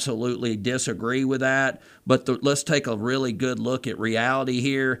absolutely disagree with that. But let's take a really good look at reality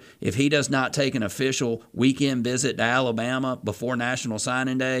here. If he does not take an official weekend visit to Alabama before National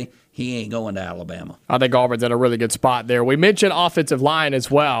Signing Day, he ain't going to Alabama. I think Auburn's in a really good spot there. We mentioned offensive line as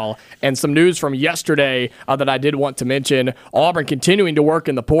well, and some news from yesterday that I did want to mention. Auburn continuing to work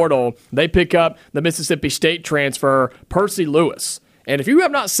in the portal. They pick up the Mississippi State transfer, Percy Lewis. And if you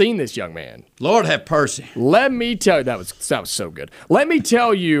have not seen this young man, Lord have mercy. Let me tell you, that was so good. Let me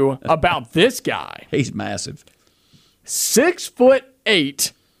tell you about this guy. He's massive.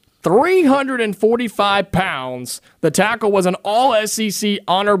 6'8", 345 pounds. The tackle was an All-SEC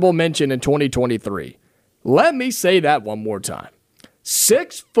honorable mention in 2023. Let me say that one more time.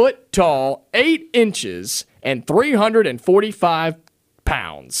 6 foot tall, 8 inches, and 345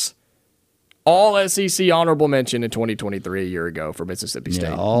 pounds. All-SEC honorable mention in 2023 a year ago for Mississippi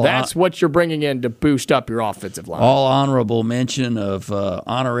State. That's what you're bringing in to boost up your offensive line. All honorable mention of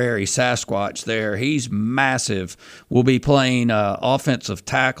honorary Sasquatch there. He's massive. Will be playing offensive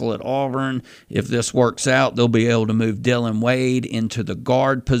tackle at Auburn. If this works out, they'll be able to move Dylan Wade into the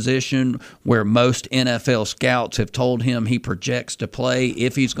guard position where most NFL scouts have told him he projects to play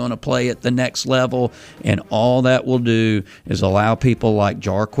if he's going to play at the next level. And all that will do is allow people like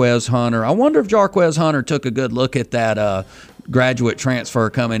Jarquez Hunter. I wonder if Jarquez Hunter took a good look at that graduate transfer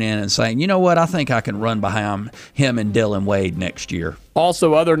coming in and saying, you know what, I think I can run behind him and Dylan Wade next year.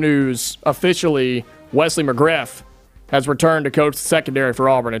 Also, other news, officially, Wesley McGriff has returned to coach the secondary for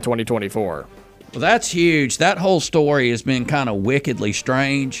Auburn in 2024. Well, that's huge. That whole story has been kind of wickedly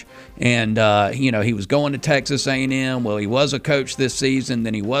strange. And, he was going to Texas A&M. Well, he was a coach this season,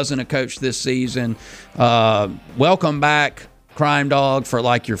 then he wasn't a coach this season. Welcome back, Crime Dog, for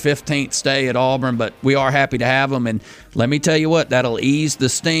like your 15th stay at Auburn, but we are happy to have him. And let me tell you what, that'll ease the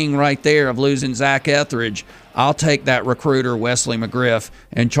sting right there of losing Zach Etheredge. I'll take that recruiter, Wesley McGriff,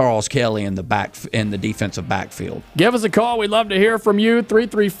 and Charles Kelly in the defensive backfield. Give us a call. We'd love to hear from you.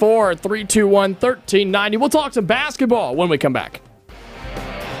 334-321-1390. We'll talk some basketball when we come back.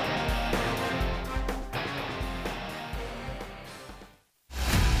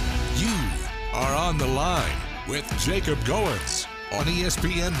 You are on the line with Jacob Goins on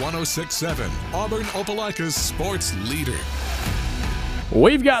ESPN 106.7, Auburn Opelika's sports leader.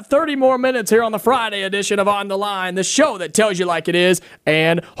 We've got 30 more minutes here on the Friday edition of On the Line, the show that tells you like it is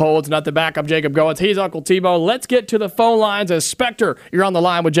and holds nothing back. I'm Jacob Goins. He's Uncle T-Bone. Let's get to the phone lines as Spectre. You're on the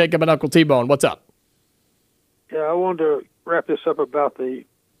line with Jacob and Uncle T-Bone. What's up? Yeah, I wanted to wrap this up about the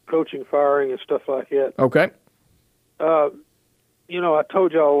coaching firing and stuff like that. Okay. I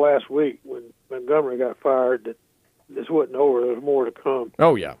told y'all last week when Montgomery got fired that this wasn't over. There was more to come.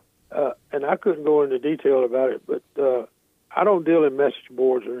 Oh, yeah. And I couldn't go into detail about it, but I don't deal in message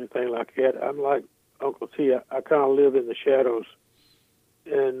boards or anything like that. I'm like Uncle T. I kind of live in the shadows.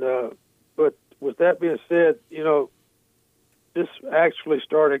 And but with that being said, this actually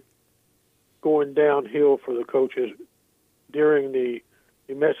started going downhill for the coaches during the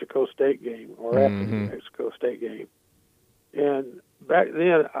New Mexico State game or after the New Mexico State game. And back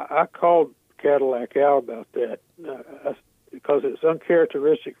then, I called Cadillac out about that because it's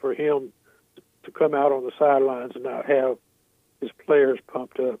uncharacteristic for him to come out on the sidelines and not have his players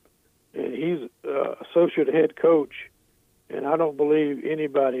pumped up. And he's associate head coach, and I don't believe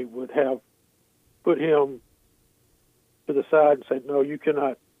anybody would have put him to the side and said, no, you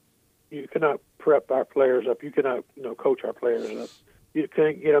cannot prep our players up. You cannot coach our players up. You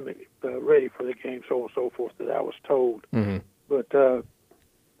can't get them ready for the game, so on and so forth, that I was told. Mm-hmm. But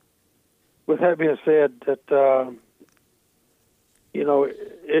with that being said, that,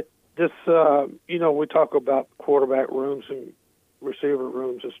 we talk about quarterback rooms and receiver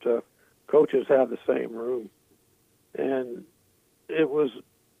rooms and stuff. Coaches have the same room. And it was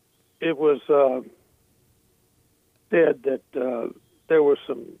said that there was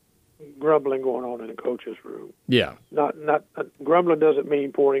some grumbling going on in the coach's room. Yeah. Not grumbling doesn't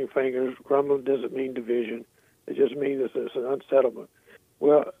mean pointing fingers. Grumbling doesn't mean division. It just means it's an unsettlement.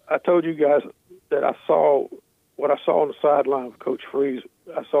 Well, I told you guys that I saw what I saw on the sideline of Coach Freeze.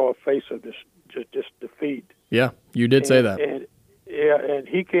 I saw a face of just defeat. Yeah, you did say that. And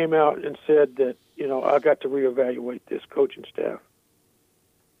he came out and said that I got to reevaluate this coaching staff.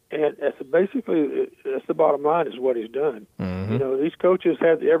 And that's the bottom line is what he's done. Mm-hmm. These coaches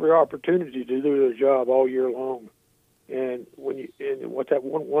had every opportunity to do their job all year long. And what that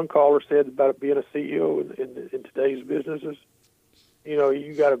one caller said about being a CEO in today's businesses,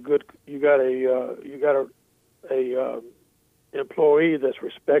 you got a employee that's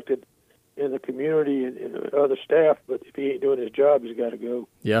respected in the community and other staff, but if he ain't doing his job, he's got to go.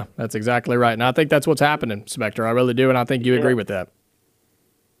 Yeah, that's exactly right. And I think that's what's happening, Spectre. I really do, and I think you agree with that.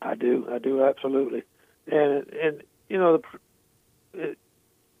 I do absolutely. And the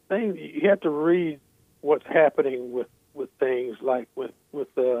thing, you have to read what's happening with things like with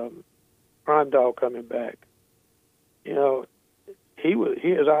Prime Dog coming back. He was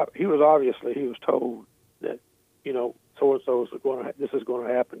told that so and so this is going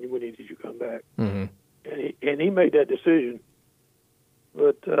to happen. We need you to come back, and he made that decision.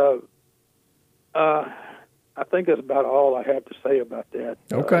 But I think that's about all I have to say about that.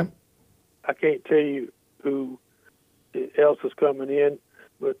 Okay. I can't tell you who else is coming in,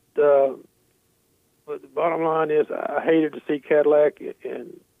 but the bottom line is I hated to see Cadillac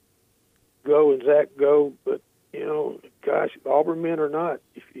and Zach go, but gosh, Auburn men or not,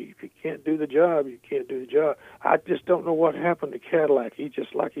 if you can't do the job, you can't do the job. I just don't know what happened to Cadillac. He's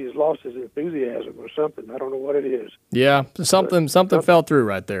lost his enthusiasm or something. I don't know what it is. Yeah, something fell through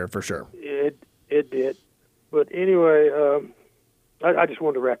right there for sure. It did. But anyway, I just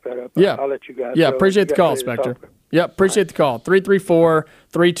wanted to wrap that up. Yeah. I'll let you guys Yeah, go. appreciate the call, Spectre. Yeah, appreciate the call.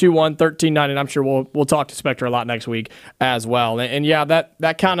 334-321-1390. And I'm sure we'll talk to Spectre a lot next week as well. And yeah,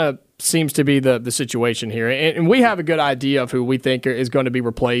 that kind of seems to be the situation here. And we have a good idea of who we think is going to be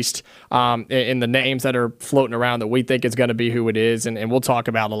replaced in the names that are floating around that we think is going to be who it is. And we'll talk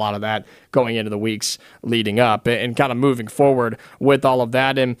about a lot of that going into the weeks leading up and kind of moving forward with all of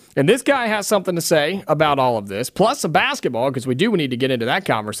that. And this guy has something to say about all of this, plus some basketball, because we do need to get into that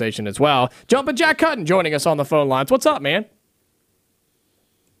conversation as well. Jumpin' Jack Hutton joining us on the phone lines. What's up, man?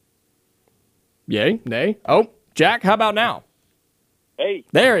 Yay? Nay? Oh, Jack, how about now? Hey.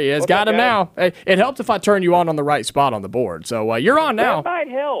 There he is. Got him now. Hey, it helps if I turn you on the right spot on the board. So you're on now. That might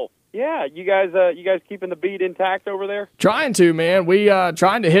help. Yeah, you guys keeping the beat intact over there? Trying to, man. We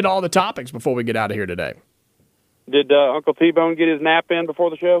trying to hit all the topics before we get out of here today. Did Uncle T-Bone get his nap in before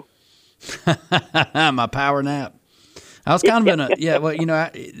the show? My power nap. I was kind of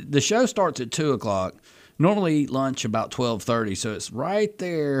the show starts at 2:00. Normally eat lunch about 12:30, so it's right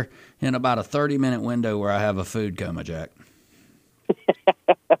there in about a 30-minute window where I have a food coma, Jack.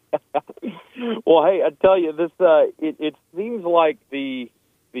 Well, hey, I tell you, this it seems like the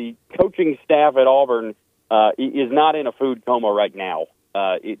coaching staff at Auburn is not in a food coma right now.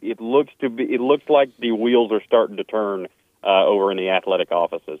 It looks like the wheels are starting to turn over in the athletic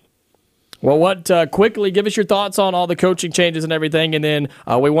offices. Well, quickly give us your thoughts on all the coaching changes and everything, and then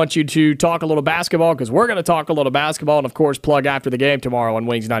we want you to talk a little basketball because we're going to talk a little basketball, and of course, plug after the game tomorrow on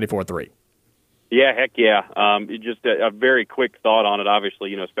Wings 94.3. Yeah, heck yeah. Just a very quick thought on it.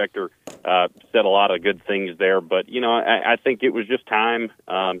 Obviously, Spectre said a lot of good things there, but, I think it was just time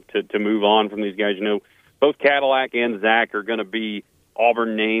to move on from these guys. Both Cadillac and Zach are going to be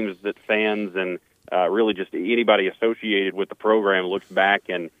Auburn names that fans and really just anybody associated with the program looks back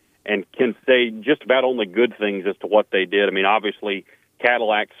and can say just about only good things as to what they did. I mean, obviously,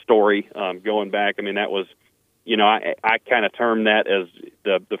 Cadillac's story going back, that was, I kind of termed that as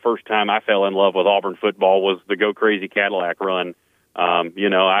the first time I fell in love with Auburn football was the Go Crazy Cadillac run.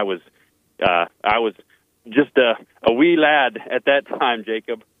 I was just a wee lad at that time,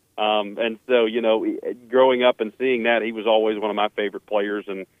 Jacob. And so, growing up and seeing that, he was always one of my favorite players.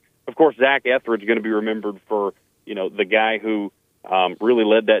 And, of course, Zach Etheredge is going to be remembered for, the guy who really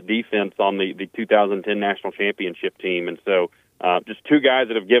led that defense on the 2010 national championship team. And so just two guys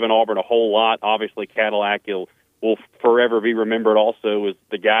that have given Auburn a whole lot. Obviously, Cadillac will forever be remembered also as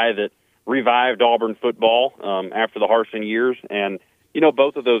the guy that revived Auburn football after the Harsin years. And,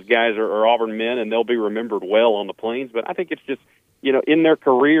 both of those guys are Auburn men, and they'll be remembered well on the Plains. But I think it's just, in their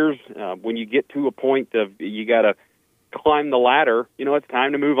careers, when you get to a point of you got to climb the ladder, it's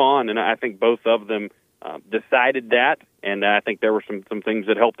time to move on. And I think both of them decided that, and I think there were some things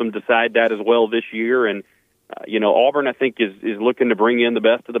that helped them decide that as well this year. And Auburn, I think, is looking to bring in the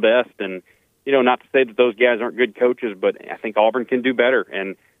best of the best. And not to say that those guys aren't good coaches, but I think Auburn can do better.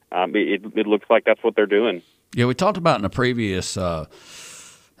 And it looks like that's what they're doing. Yeah, we talked about in a previous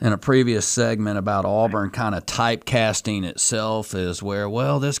segment about Auburn kind of typecasting itself as where,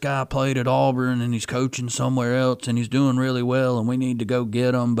 well, this guy played at Auburn and he's coaching somewhere else and he's doing really well and we need to go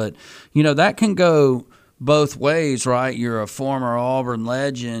get him. But, that can go both ways, right? You're a former Auburn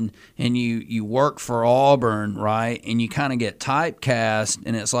legend and you work for Auburn, right? And you kind of get typecast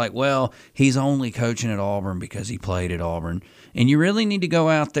and it's like, well, he's only coaching at Auburn because he played at Auburn. And you really need to go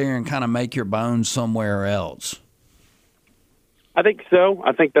out there and kind of make your bones somewhere else. I think so.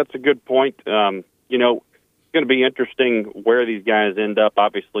 I think that's a good point. You know, it's going to be interesting where these guys end up.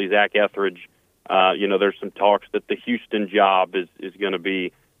 Obviously, Zach Etheredge, you know, there's some talks that the Houston job is going to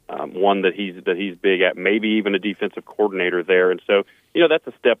be one that he's big at, maybe even a defensive coordinator there. And so, you know, that's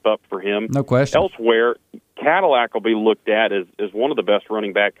a step up for him. No question. Elsewhere, Cadillac will be looked at as one of the best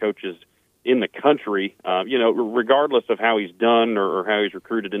running back coaches in the country. You know, regardless of how he's done or how he's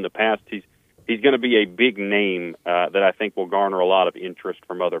recruited in the past, he's going to be a big name that I think will garner a lot of interest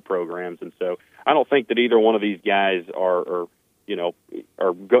from other programs. And so I don't think that either one of these guys are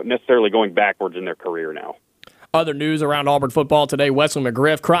necessarily going backwards in their career now. Other news around Auburn football today, Wesley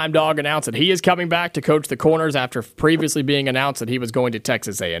McGriff, Crime Dog, announced that he is coming back to coach the corners after previously being announced that he was going to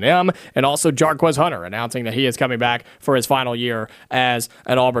Texas A&M. And also Jarquez Hunter announcing that he is coming back for his final year as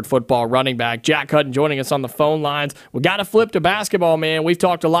an Auburn football running back. Jack Hutton joining us on the phone lines. We got to flip to basketball, man. We've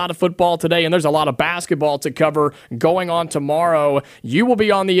talked a lot of football today, and there's a lot of basketball to cover going on tomorrow. You will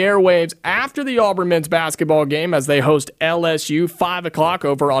be on the airwaves after the Auburn men's basketball game as they host LSU, 5 o'clock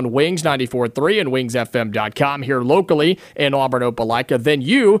over on Wings 94.3 and wingsfm.com. here locally in Auburn, Opelika. Then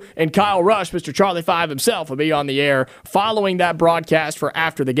you and Kyle Rush, Mr. Charlie 5 himself, will be on the air following that broadcast for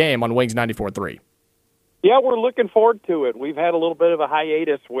after the game on Wings 94.3. Yeah, we're looking forward to it. We've had a little bit of a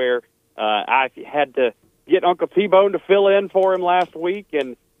hiatus where I had to get Uncle T-Bone to fill in for him last week,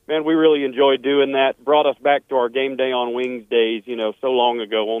 and man, we really enjoyed doing that. Brought us back to our game day on Wings days, you know, so long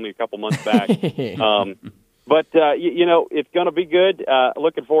ago, only a couple months back. But you know, it's going to be good.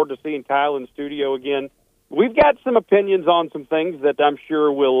 Looking forward to seeing Kyle in the studio again. We've got some opinions on some things that I'm sure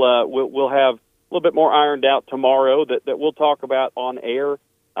we'll have a little bit more ironed out tomorrow that we'll talk about on air.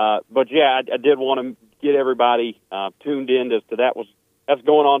 But yeah, I did want to get everybody tuned in as to that's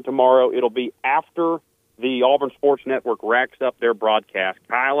going on tomorrow. It'll be after the Auburn Sports Network racks up their broadcast.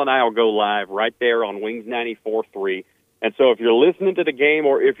 Kyle and I will go live right there on Wings 94.3. And so if you're listening to the game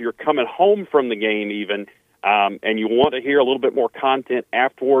or if you're coming home from the game even, and you want to hear a little bit more content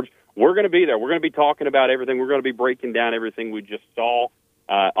afterwards, we're going to be there. We're going to be talking about everything. We're going to be breaking down everything we just saw.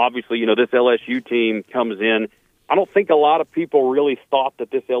 Obviously, you know, this LSU team comes in. I don't think a lot of people really thought that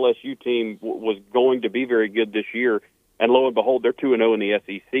this LSU team was going to be very good this year. And lo and behold, they're 2-0 in the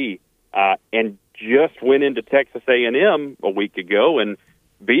SEC and just went into Texas A&M a week ago and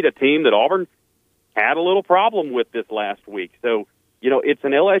beat a team that Auburn had a little problem with this last week. So, you know, it's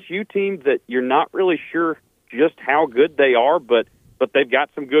an LSU team that you're not really sure just how good they are, but they've got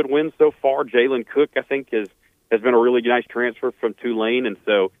some good wins so far. Jalen Cook, I think, has been a really nice transfer from Tulane, and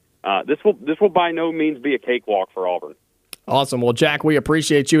so this will by no means be a cakewalk for Auburn. Awesome. Well, Jack, we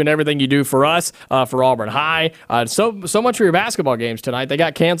appreciate you and everything you do for us, for Auburn High. So much for your basketball games tonight. They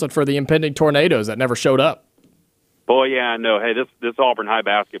got canceled for the impending tornadoes that never showed up. Boy, yeah, I know. Hey, this Auburn High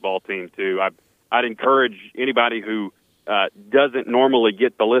basketball team, too, I'd encourage anybody who doesn't normally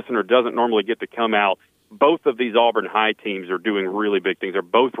get to come out. Both of these Auburn High teams are doing really big things. They're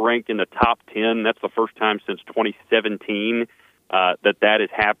both ranked in the top 10. That's the first time since 2017 that has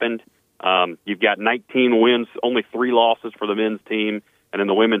happened. You've got 19 wins, only 3 losses for the men's team, and then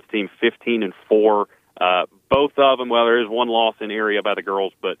the women's team 15-4. Both of them, well, there is one loss in area by the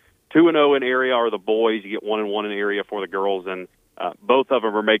girls, but 2-0 in area are the boys. You get 1-1 in area for the girls, and both of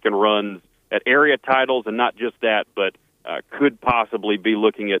them are making runs at area titles, and not just that, but could possibly be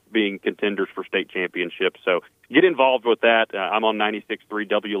looking at being contenders for state championships. So get involved with that. I'm on 96.3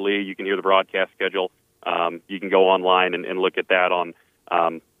 W. Lee. You can hear the broadcast schedule. You can go online and look at that on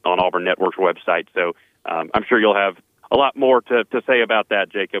Auburn Network's website. So I'm sure you'll have a lot more to say about that,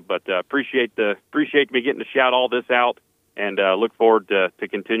 Jacob. But appreciate me getting to shout all this out. And look forward to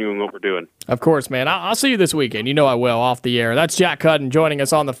continuing what we're doing. Of course, man. I'll see you this weekend. You know I will, off the air. That's Jack Hutton joining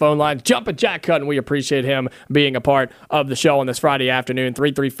us on the phone line. Jump at Jack Hutton. We appreciate him being a part of the show on this Friday afternoon.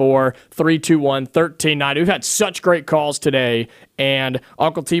 334-321-1390. We've had such great calls today. And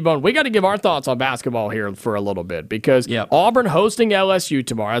Uncle T-Bone, we got to give our thoughts on basketball here for a little bit because Auburn hosting LSU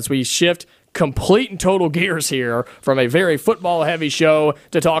tomorrow as we shift complete and total gears here from a very football-heavy show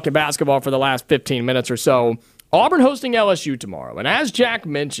to talking basketball for the last 15 minutes or so. Auburn hosting LSU tomorrow, and as Jack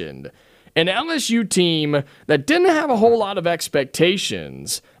mentioned, an LSU team that didn't have a whole lot of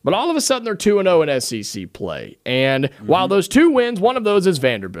expectations, but all of a sudden they're 2-0 in SEC play. And while those 2 wins, one of those is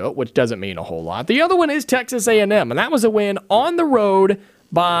Vanderbilt, which doesn't mean a whole lot. The other one is Texas A&M, and that was a win on the road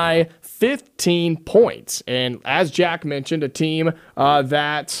by 15 points. And as Jack mentioned, a team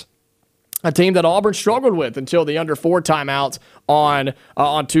that Auburn struggled with until the under 4 timeouts on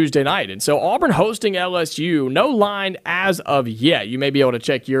Tuesday night. And so Auburn hosting LSU, no line as of yet. You may be able to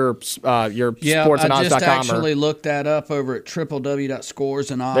check your sportsandodds.com. I just actually looked that up over at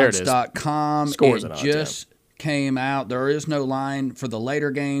www.scoresandodds.com. Scores and odds, just came out. There is no line for the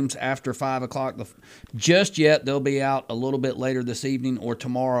later games after 5 o'clock just yet. They'll be out a little bit later this evening or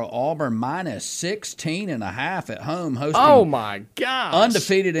tomorrow. Auburn minus 16.5 at home hosting. Oh, my gosh.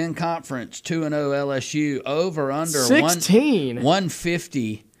 Undefeated in conference, 2-0 LSU. Over under 16.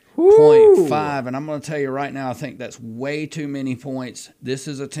 150.5. And I'm going to tell you right now, I think that's way too many points. This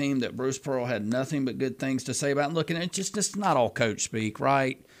is a team that Bruce Pearl had nothing but good things to say about. And looking at it, it's not all coach speak,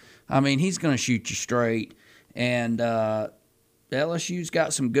 right? I mean, he's going to shoot you straight. And LSU's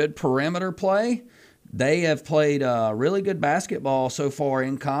got some good perimeter play. They have played really good basketball so far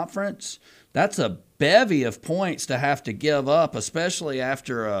in conference. That's a bevy of points to have to give up, especially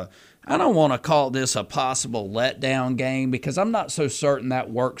after I don't want to call this a possible letdown game because I'm not so certain that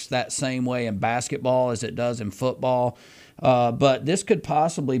works that same way in basketball as it does in football. But this could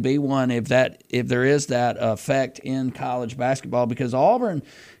possibly be one if there is that effect in college basketball because Auburn,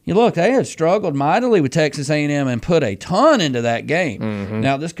 they had struggled mightily with Texas A&M and put a ton into that game. Mm-hmm.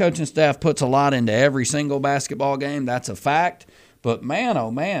 Now, this coaching staff puts a lot into every single basketball game. That's a fact. But, man,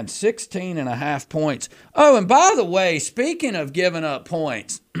 oh, man, 16.5 points. Oh, and by the way, speaking of giving up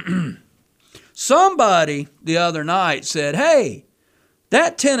points, somebody the other night said, hey,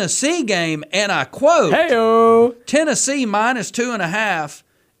 that Tennessee game, and I quote, "Hey-o, Tennessee minus 2.5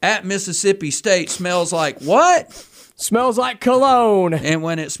 at Mississippi State smells like what? Smells like cologne." And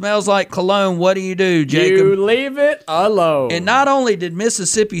when it smells like cologne, what do, Jacob? You leave it alone. And not only did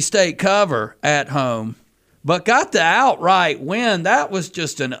Mississippi State cover at home, but got the outright win. That was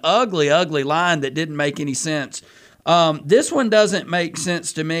just an ugly, ugly line that didn't make any sense. This one doesn't make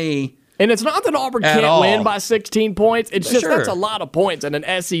sense to me. And it's not that Auburn can't win by 16 points. It's just that's a lot of points in an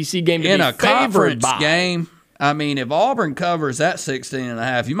SEC game to in be a favored conference by. game. I mean, if Auburn covers that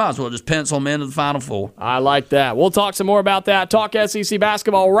 16.5, you might as well just pencil them into the Final Four. I like that. We'll talk some more about that. Talk SEC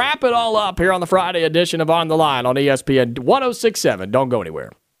basketball. Wrap it all up here on the Friday edition of On the Line on ESPN 106.7. Don't go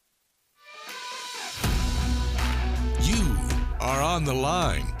anywhere. You are on the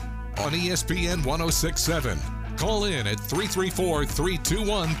line on ESPN 106.7. Call in at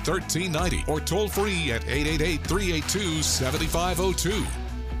 334-321-1390 or toll free at 888-382-7502.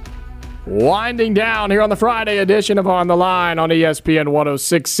 Winding down here on the Friday edition of On the Line on ESPN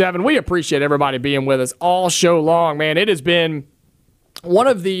 106.7. We appreciate everybody being with us all show long, man. It has been one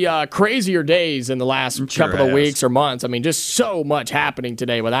of the crazier days in the last couple of weeks or months. I mean, just so much happening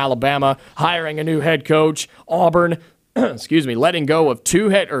today with Alabama hiring a new head coach, Auburn letting go of two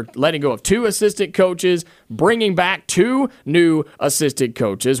assistant coaches, bringing back two new assistant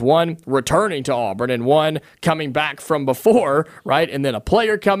coaches, one returning to Auburn and one coming back from before, right? And then a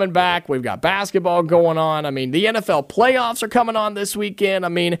player coming back. We've got basketball going on. I mean, the NFL playoffs are coming on this weekend. I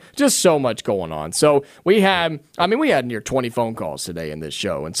mean, just so much going on. So we had near 20 phone calls today in this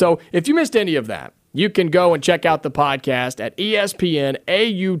show. And so if you missed any of that, you can go and check out the podcast at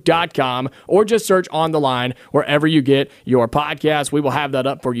espnau.com or just search On the Line wherever you get your podcast. We will have that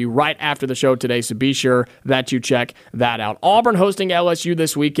up for you right after the show today, so be sure that you check that out. Auburn hosting LSU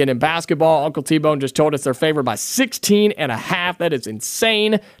this weekend in basketball. Uncle T-Bone just told us they're favored by 16.5. That is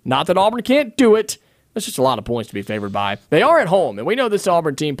insane. Not that Auburn can't do it. That's just a lot of points to be favored by. They are at home, and we know this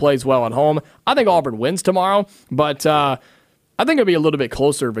Auburn team plays well at home. I think Auburn wins tomorrow, but I think it'll be a little bit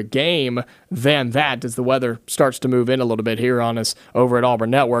closer of a game than that as the weather starts to move in a little bit here on us over at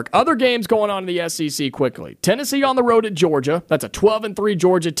Auburn Network. Other games going on in the SEC quickly. Tennessee on the road at Georgia. That's a 12-3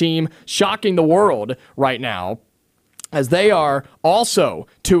 Georgia team, shocking the world right now, as they are also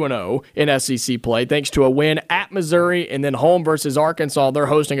 2-0 in SEC play, thanks to a win at Missouri and then home versus Arkansas. They're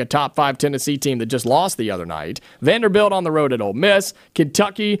hosting a top-5 Tennessee team that just lost the other night. Vanderbilt on the road at Ole Miss.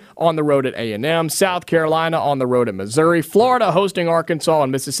 Kentucky on the road at A&M. South Carolina on the road at Missouri. Florida hosting Arkansas,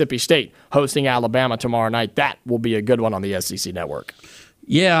 and Mississippi State hosting Alabama tomorrow night. That will be a good one on the SEC network.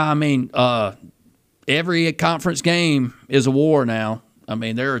 Yeah, I mean, every conference game is a war now. I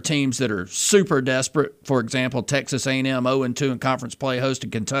mean, there are teams that are super desperate. For example, Texas A&M 0-2 in conference play, hosting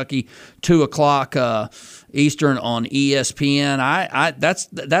Kentucky, 2 o'clock Eastern on ESPN.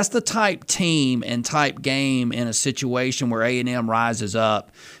 That's the type team and type game in a situation where A&M rises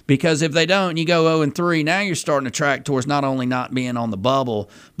up. Because if they don't, you go 0-3, now you're starting to track towards not only not being on the bubble,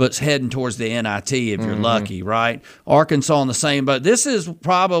 but heading towarurs the NIT if you're lucky, right? Arkansas on the same boat. This is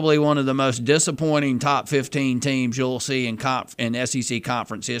probably one of the most disappointing top 15 teams you'll see in SEC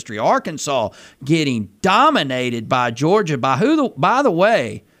conference history. Arkansas getting dominated by Georgia, by the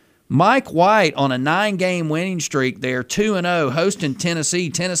way, Mike White on a 9-game winning streak there, 2-0, hosting Tennessee.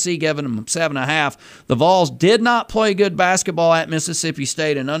 Tennessee giving them 7.5. The Vols did not play good basketball at Mississippi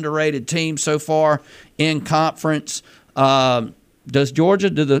State, an underrated team so far in conference. Does Georgia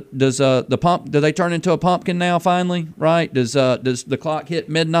do they turn into a pumpkin now finally? Right? Does the clock hit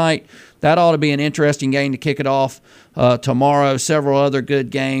midnight? That ought to be an interesting game to kick it off tomorrow. Several other good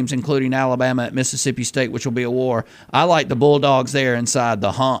games, including Alabama at Mississippi State, which will be a war. I like the Bulldogs there inside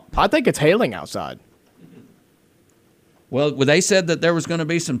the hump. I think it's hailing outside. Well, they said that there was going to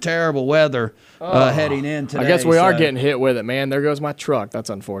be some terrible weather heading in today. I guess we are getting hit with it, man. There goes my truck. That's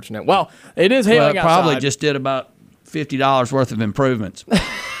unfortunate. Well, it is hailing outside. Probably just did about $50 worth of improvements.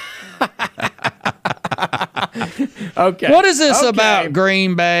 Okay. What is this about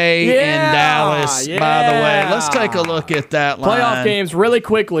Green Bay and Dallas, by the way? Let's take a look at that line. Playoff games really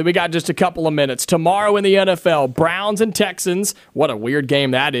quickly. We got just a couple of minutes. Tomorrow in the NFL, Browns and Texans. What a weird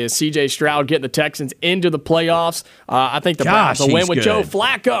game that is. C.J. Stroud getting the Texans into the playoffs. I think the Browns will win with good. Joe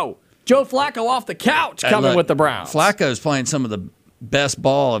Flacco. Joe Flacco off the couch coming with the Browns. Flacco's playing some of the best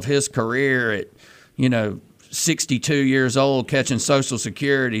ball of his career at, 62 years old, catching Social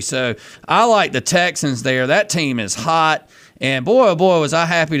Security. So I like the Texans there. That team is hot. And boy, oh boy, was I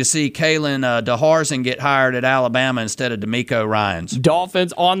happy to see Kalen DeBoer get hired at Alabama instead of DeMeco Ryans.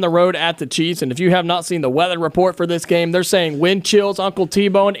 Dolphins on the road at the Chiefs. And if you have not seen the weather report for this game, they're saying wind chills, Uncle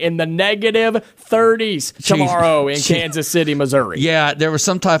T-Bone, in the negative 30s tomorrow in Kansas City, Missouri. Yeah, there was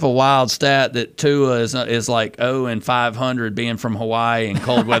some type of wild stat that Tua is like 0-500 being from Hawaii in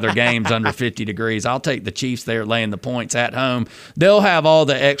cold weather games under 50 degrees. I'll take the Chiefs there laying the points at home. They'll have all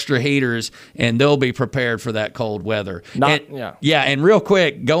the extra heaters, and they'll be prepared for that cold weather. Yeah, and real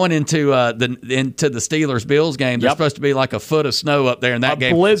quick, going into the Steelers-Bills game, there's supposed to be like a foot of snow up there in that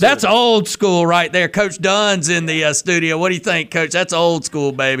game. Blizzard. That's old school right there. Coach Dunn's in the studio. What do you think, Coach? That's old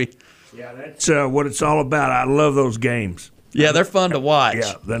school, baby. Yeah, that's what it's all about. I love those games. Yeah, they're fun to watch.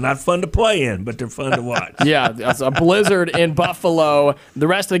 Yeah, they're not fun to play in, but they're fun to watch. Yeah, it's a blizzard in Buffalo. The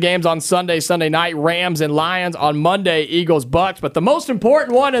rest of the games on Sunday night, Rams and Lions. On Monday, Eagles, Bucks. But the most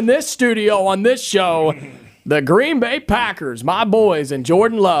important one in this studio on this show, the Green Bay Packers, my boys, and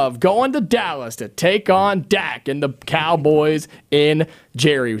Jordan Love going to Dallas to take on Dak and the Cowboys in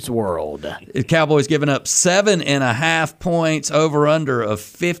Jerry's world. The Cowboys giving up 7.5 points, over under of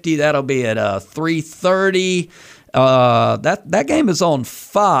 50. That'll be at 3:30. That game is on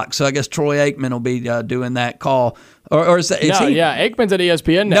Fox, so I guess Troy Aikman will be doing that call. Or is that? Aikman's at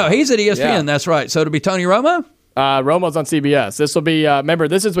ESPN now. No, he's at ESPN. Yeah. That's right. So it'll be Tony Romo. Romo's on CBS. This will be, remember,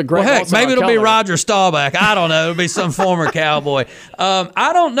 this is with Greg Olsen. Maybe it'll be Roger Staubach. I don't know. It'll be some former Cowboy.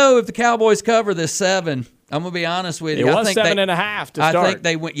 I don't know if the Cowboys cover this 7. I'm going to be honest with you. It was 7.5 to start. I think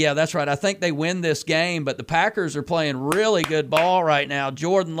they win. Yeah, that's right. I think they win this game, but the Packers are playing really good ball right now.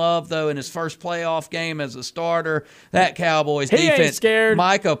 Jordan Love, though, in his first playoff game as a starter, that Cowboys defense. Ain't scared.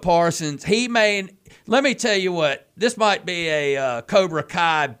 Micah Parsons, let me tell you what, this might be a Cobra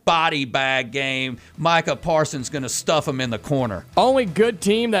Kai body bag game. Micah Parsons going to stuff him in the corner. Only good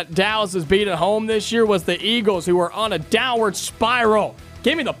team that Dallas has beat at home this year was the Eagles, who were on a downward spiral.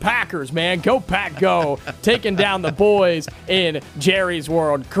 Give me the Packers, man. Go, Pack, go. Taking down the boys in Jerry's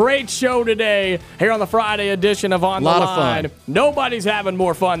world. Great show today here on the Friday edition of On the Line. A lot of fun. Nobody's having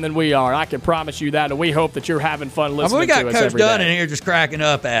more fun than we are. I can promise you that, and we hope that you're having fun listening to us every day. We got Coach Dunn in here just cracking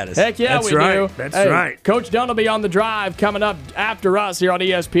up at us. Heck yeah, we do. That's right. Coach Dunn will be on the drive coming up after us here on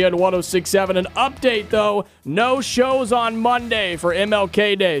ESPN 106.7. An update, though, no shows on Monday for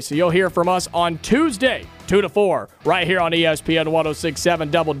MLK Day, so you'll hear from us on Tuesday, 2 to 4, right here on ESPN 106.7.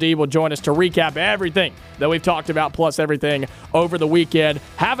 Double D will join us to recap everything that we've talked about, plus everything over the weekend.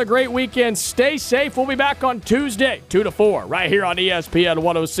 Have a great weekend. Stay safe. We'll be back on Tuesday, 2 to 4, right here on ESPN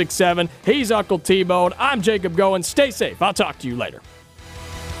 106.7. He's Uncle T-Bone. I'm Jacob Goins. Stay safe. I'll talk to you later.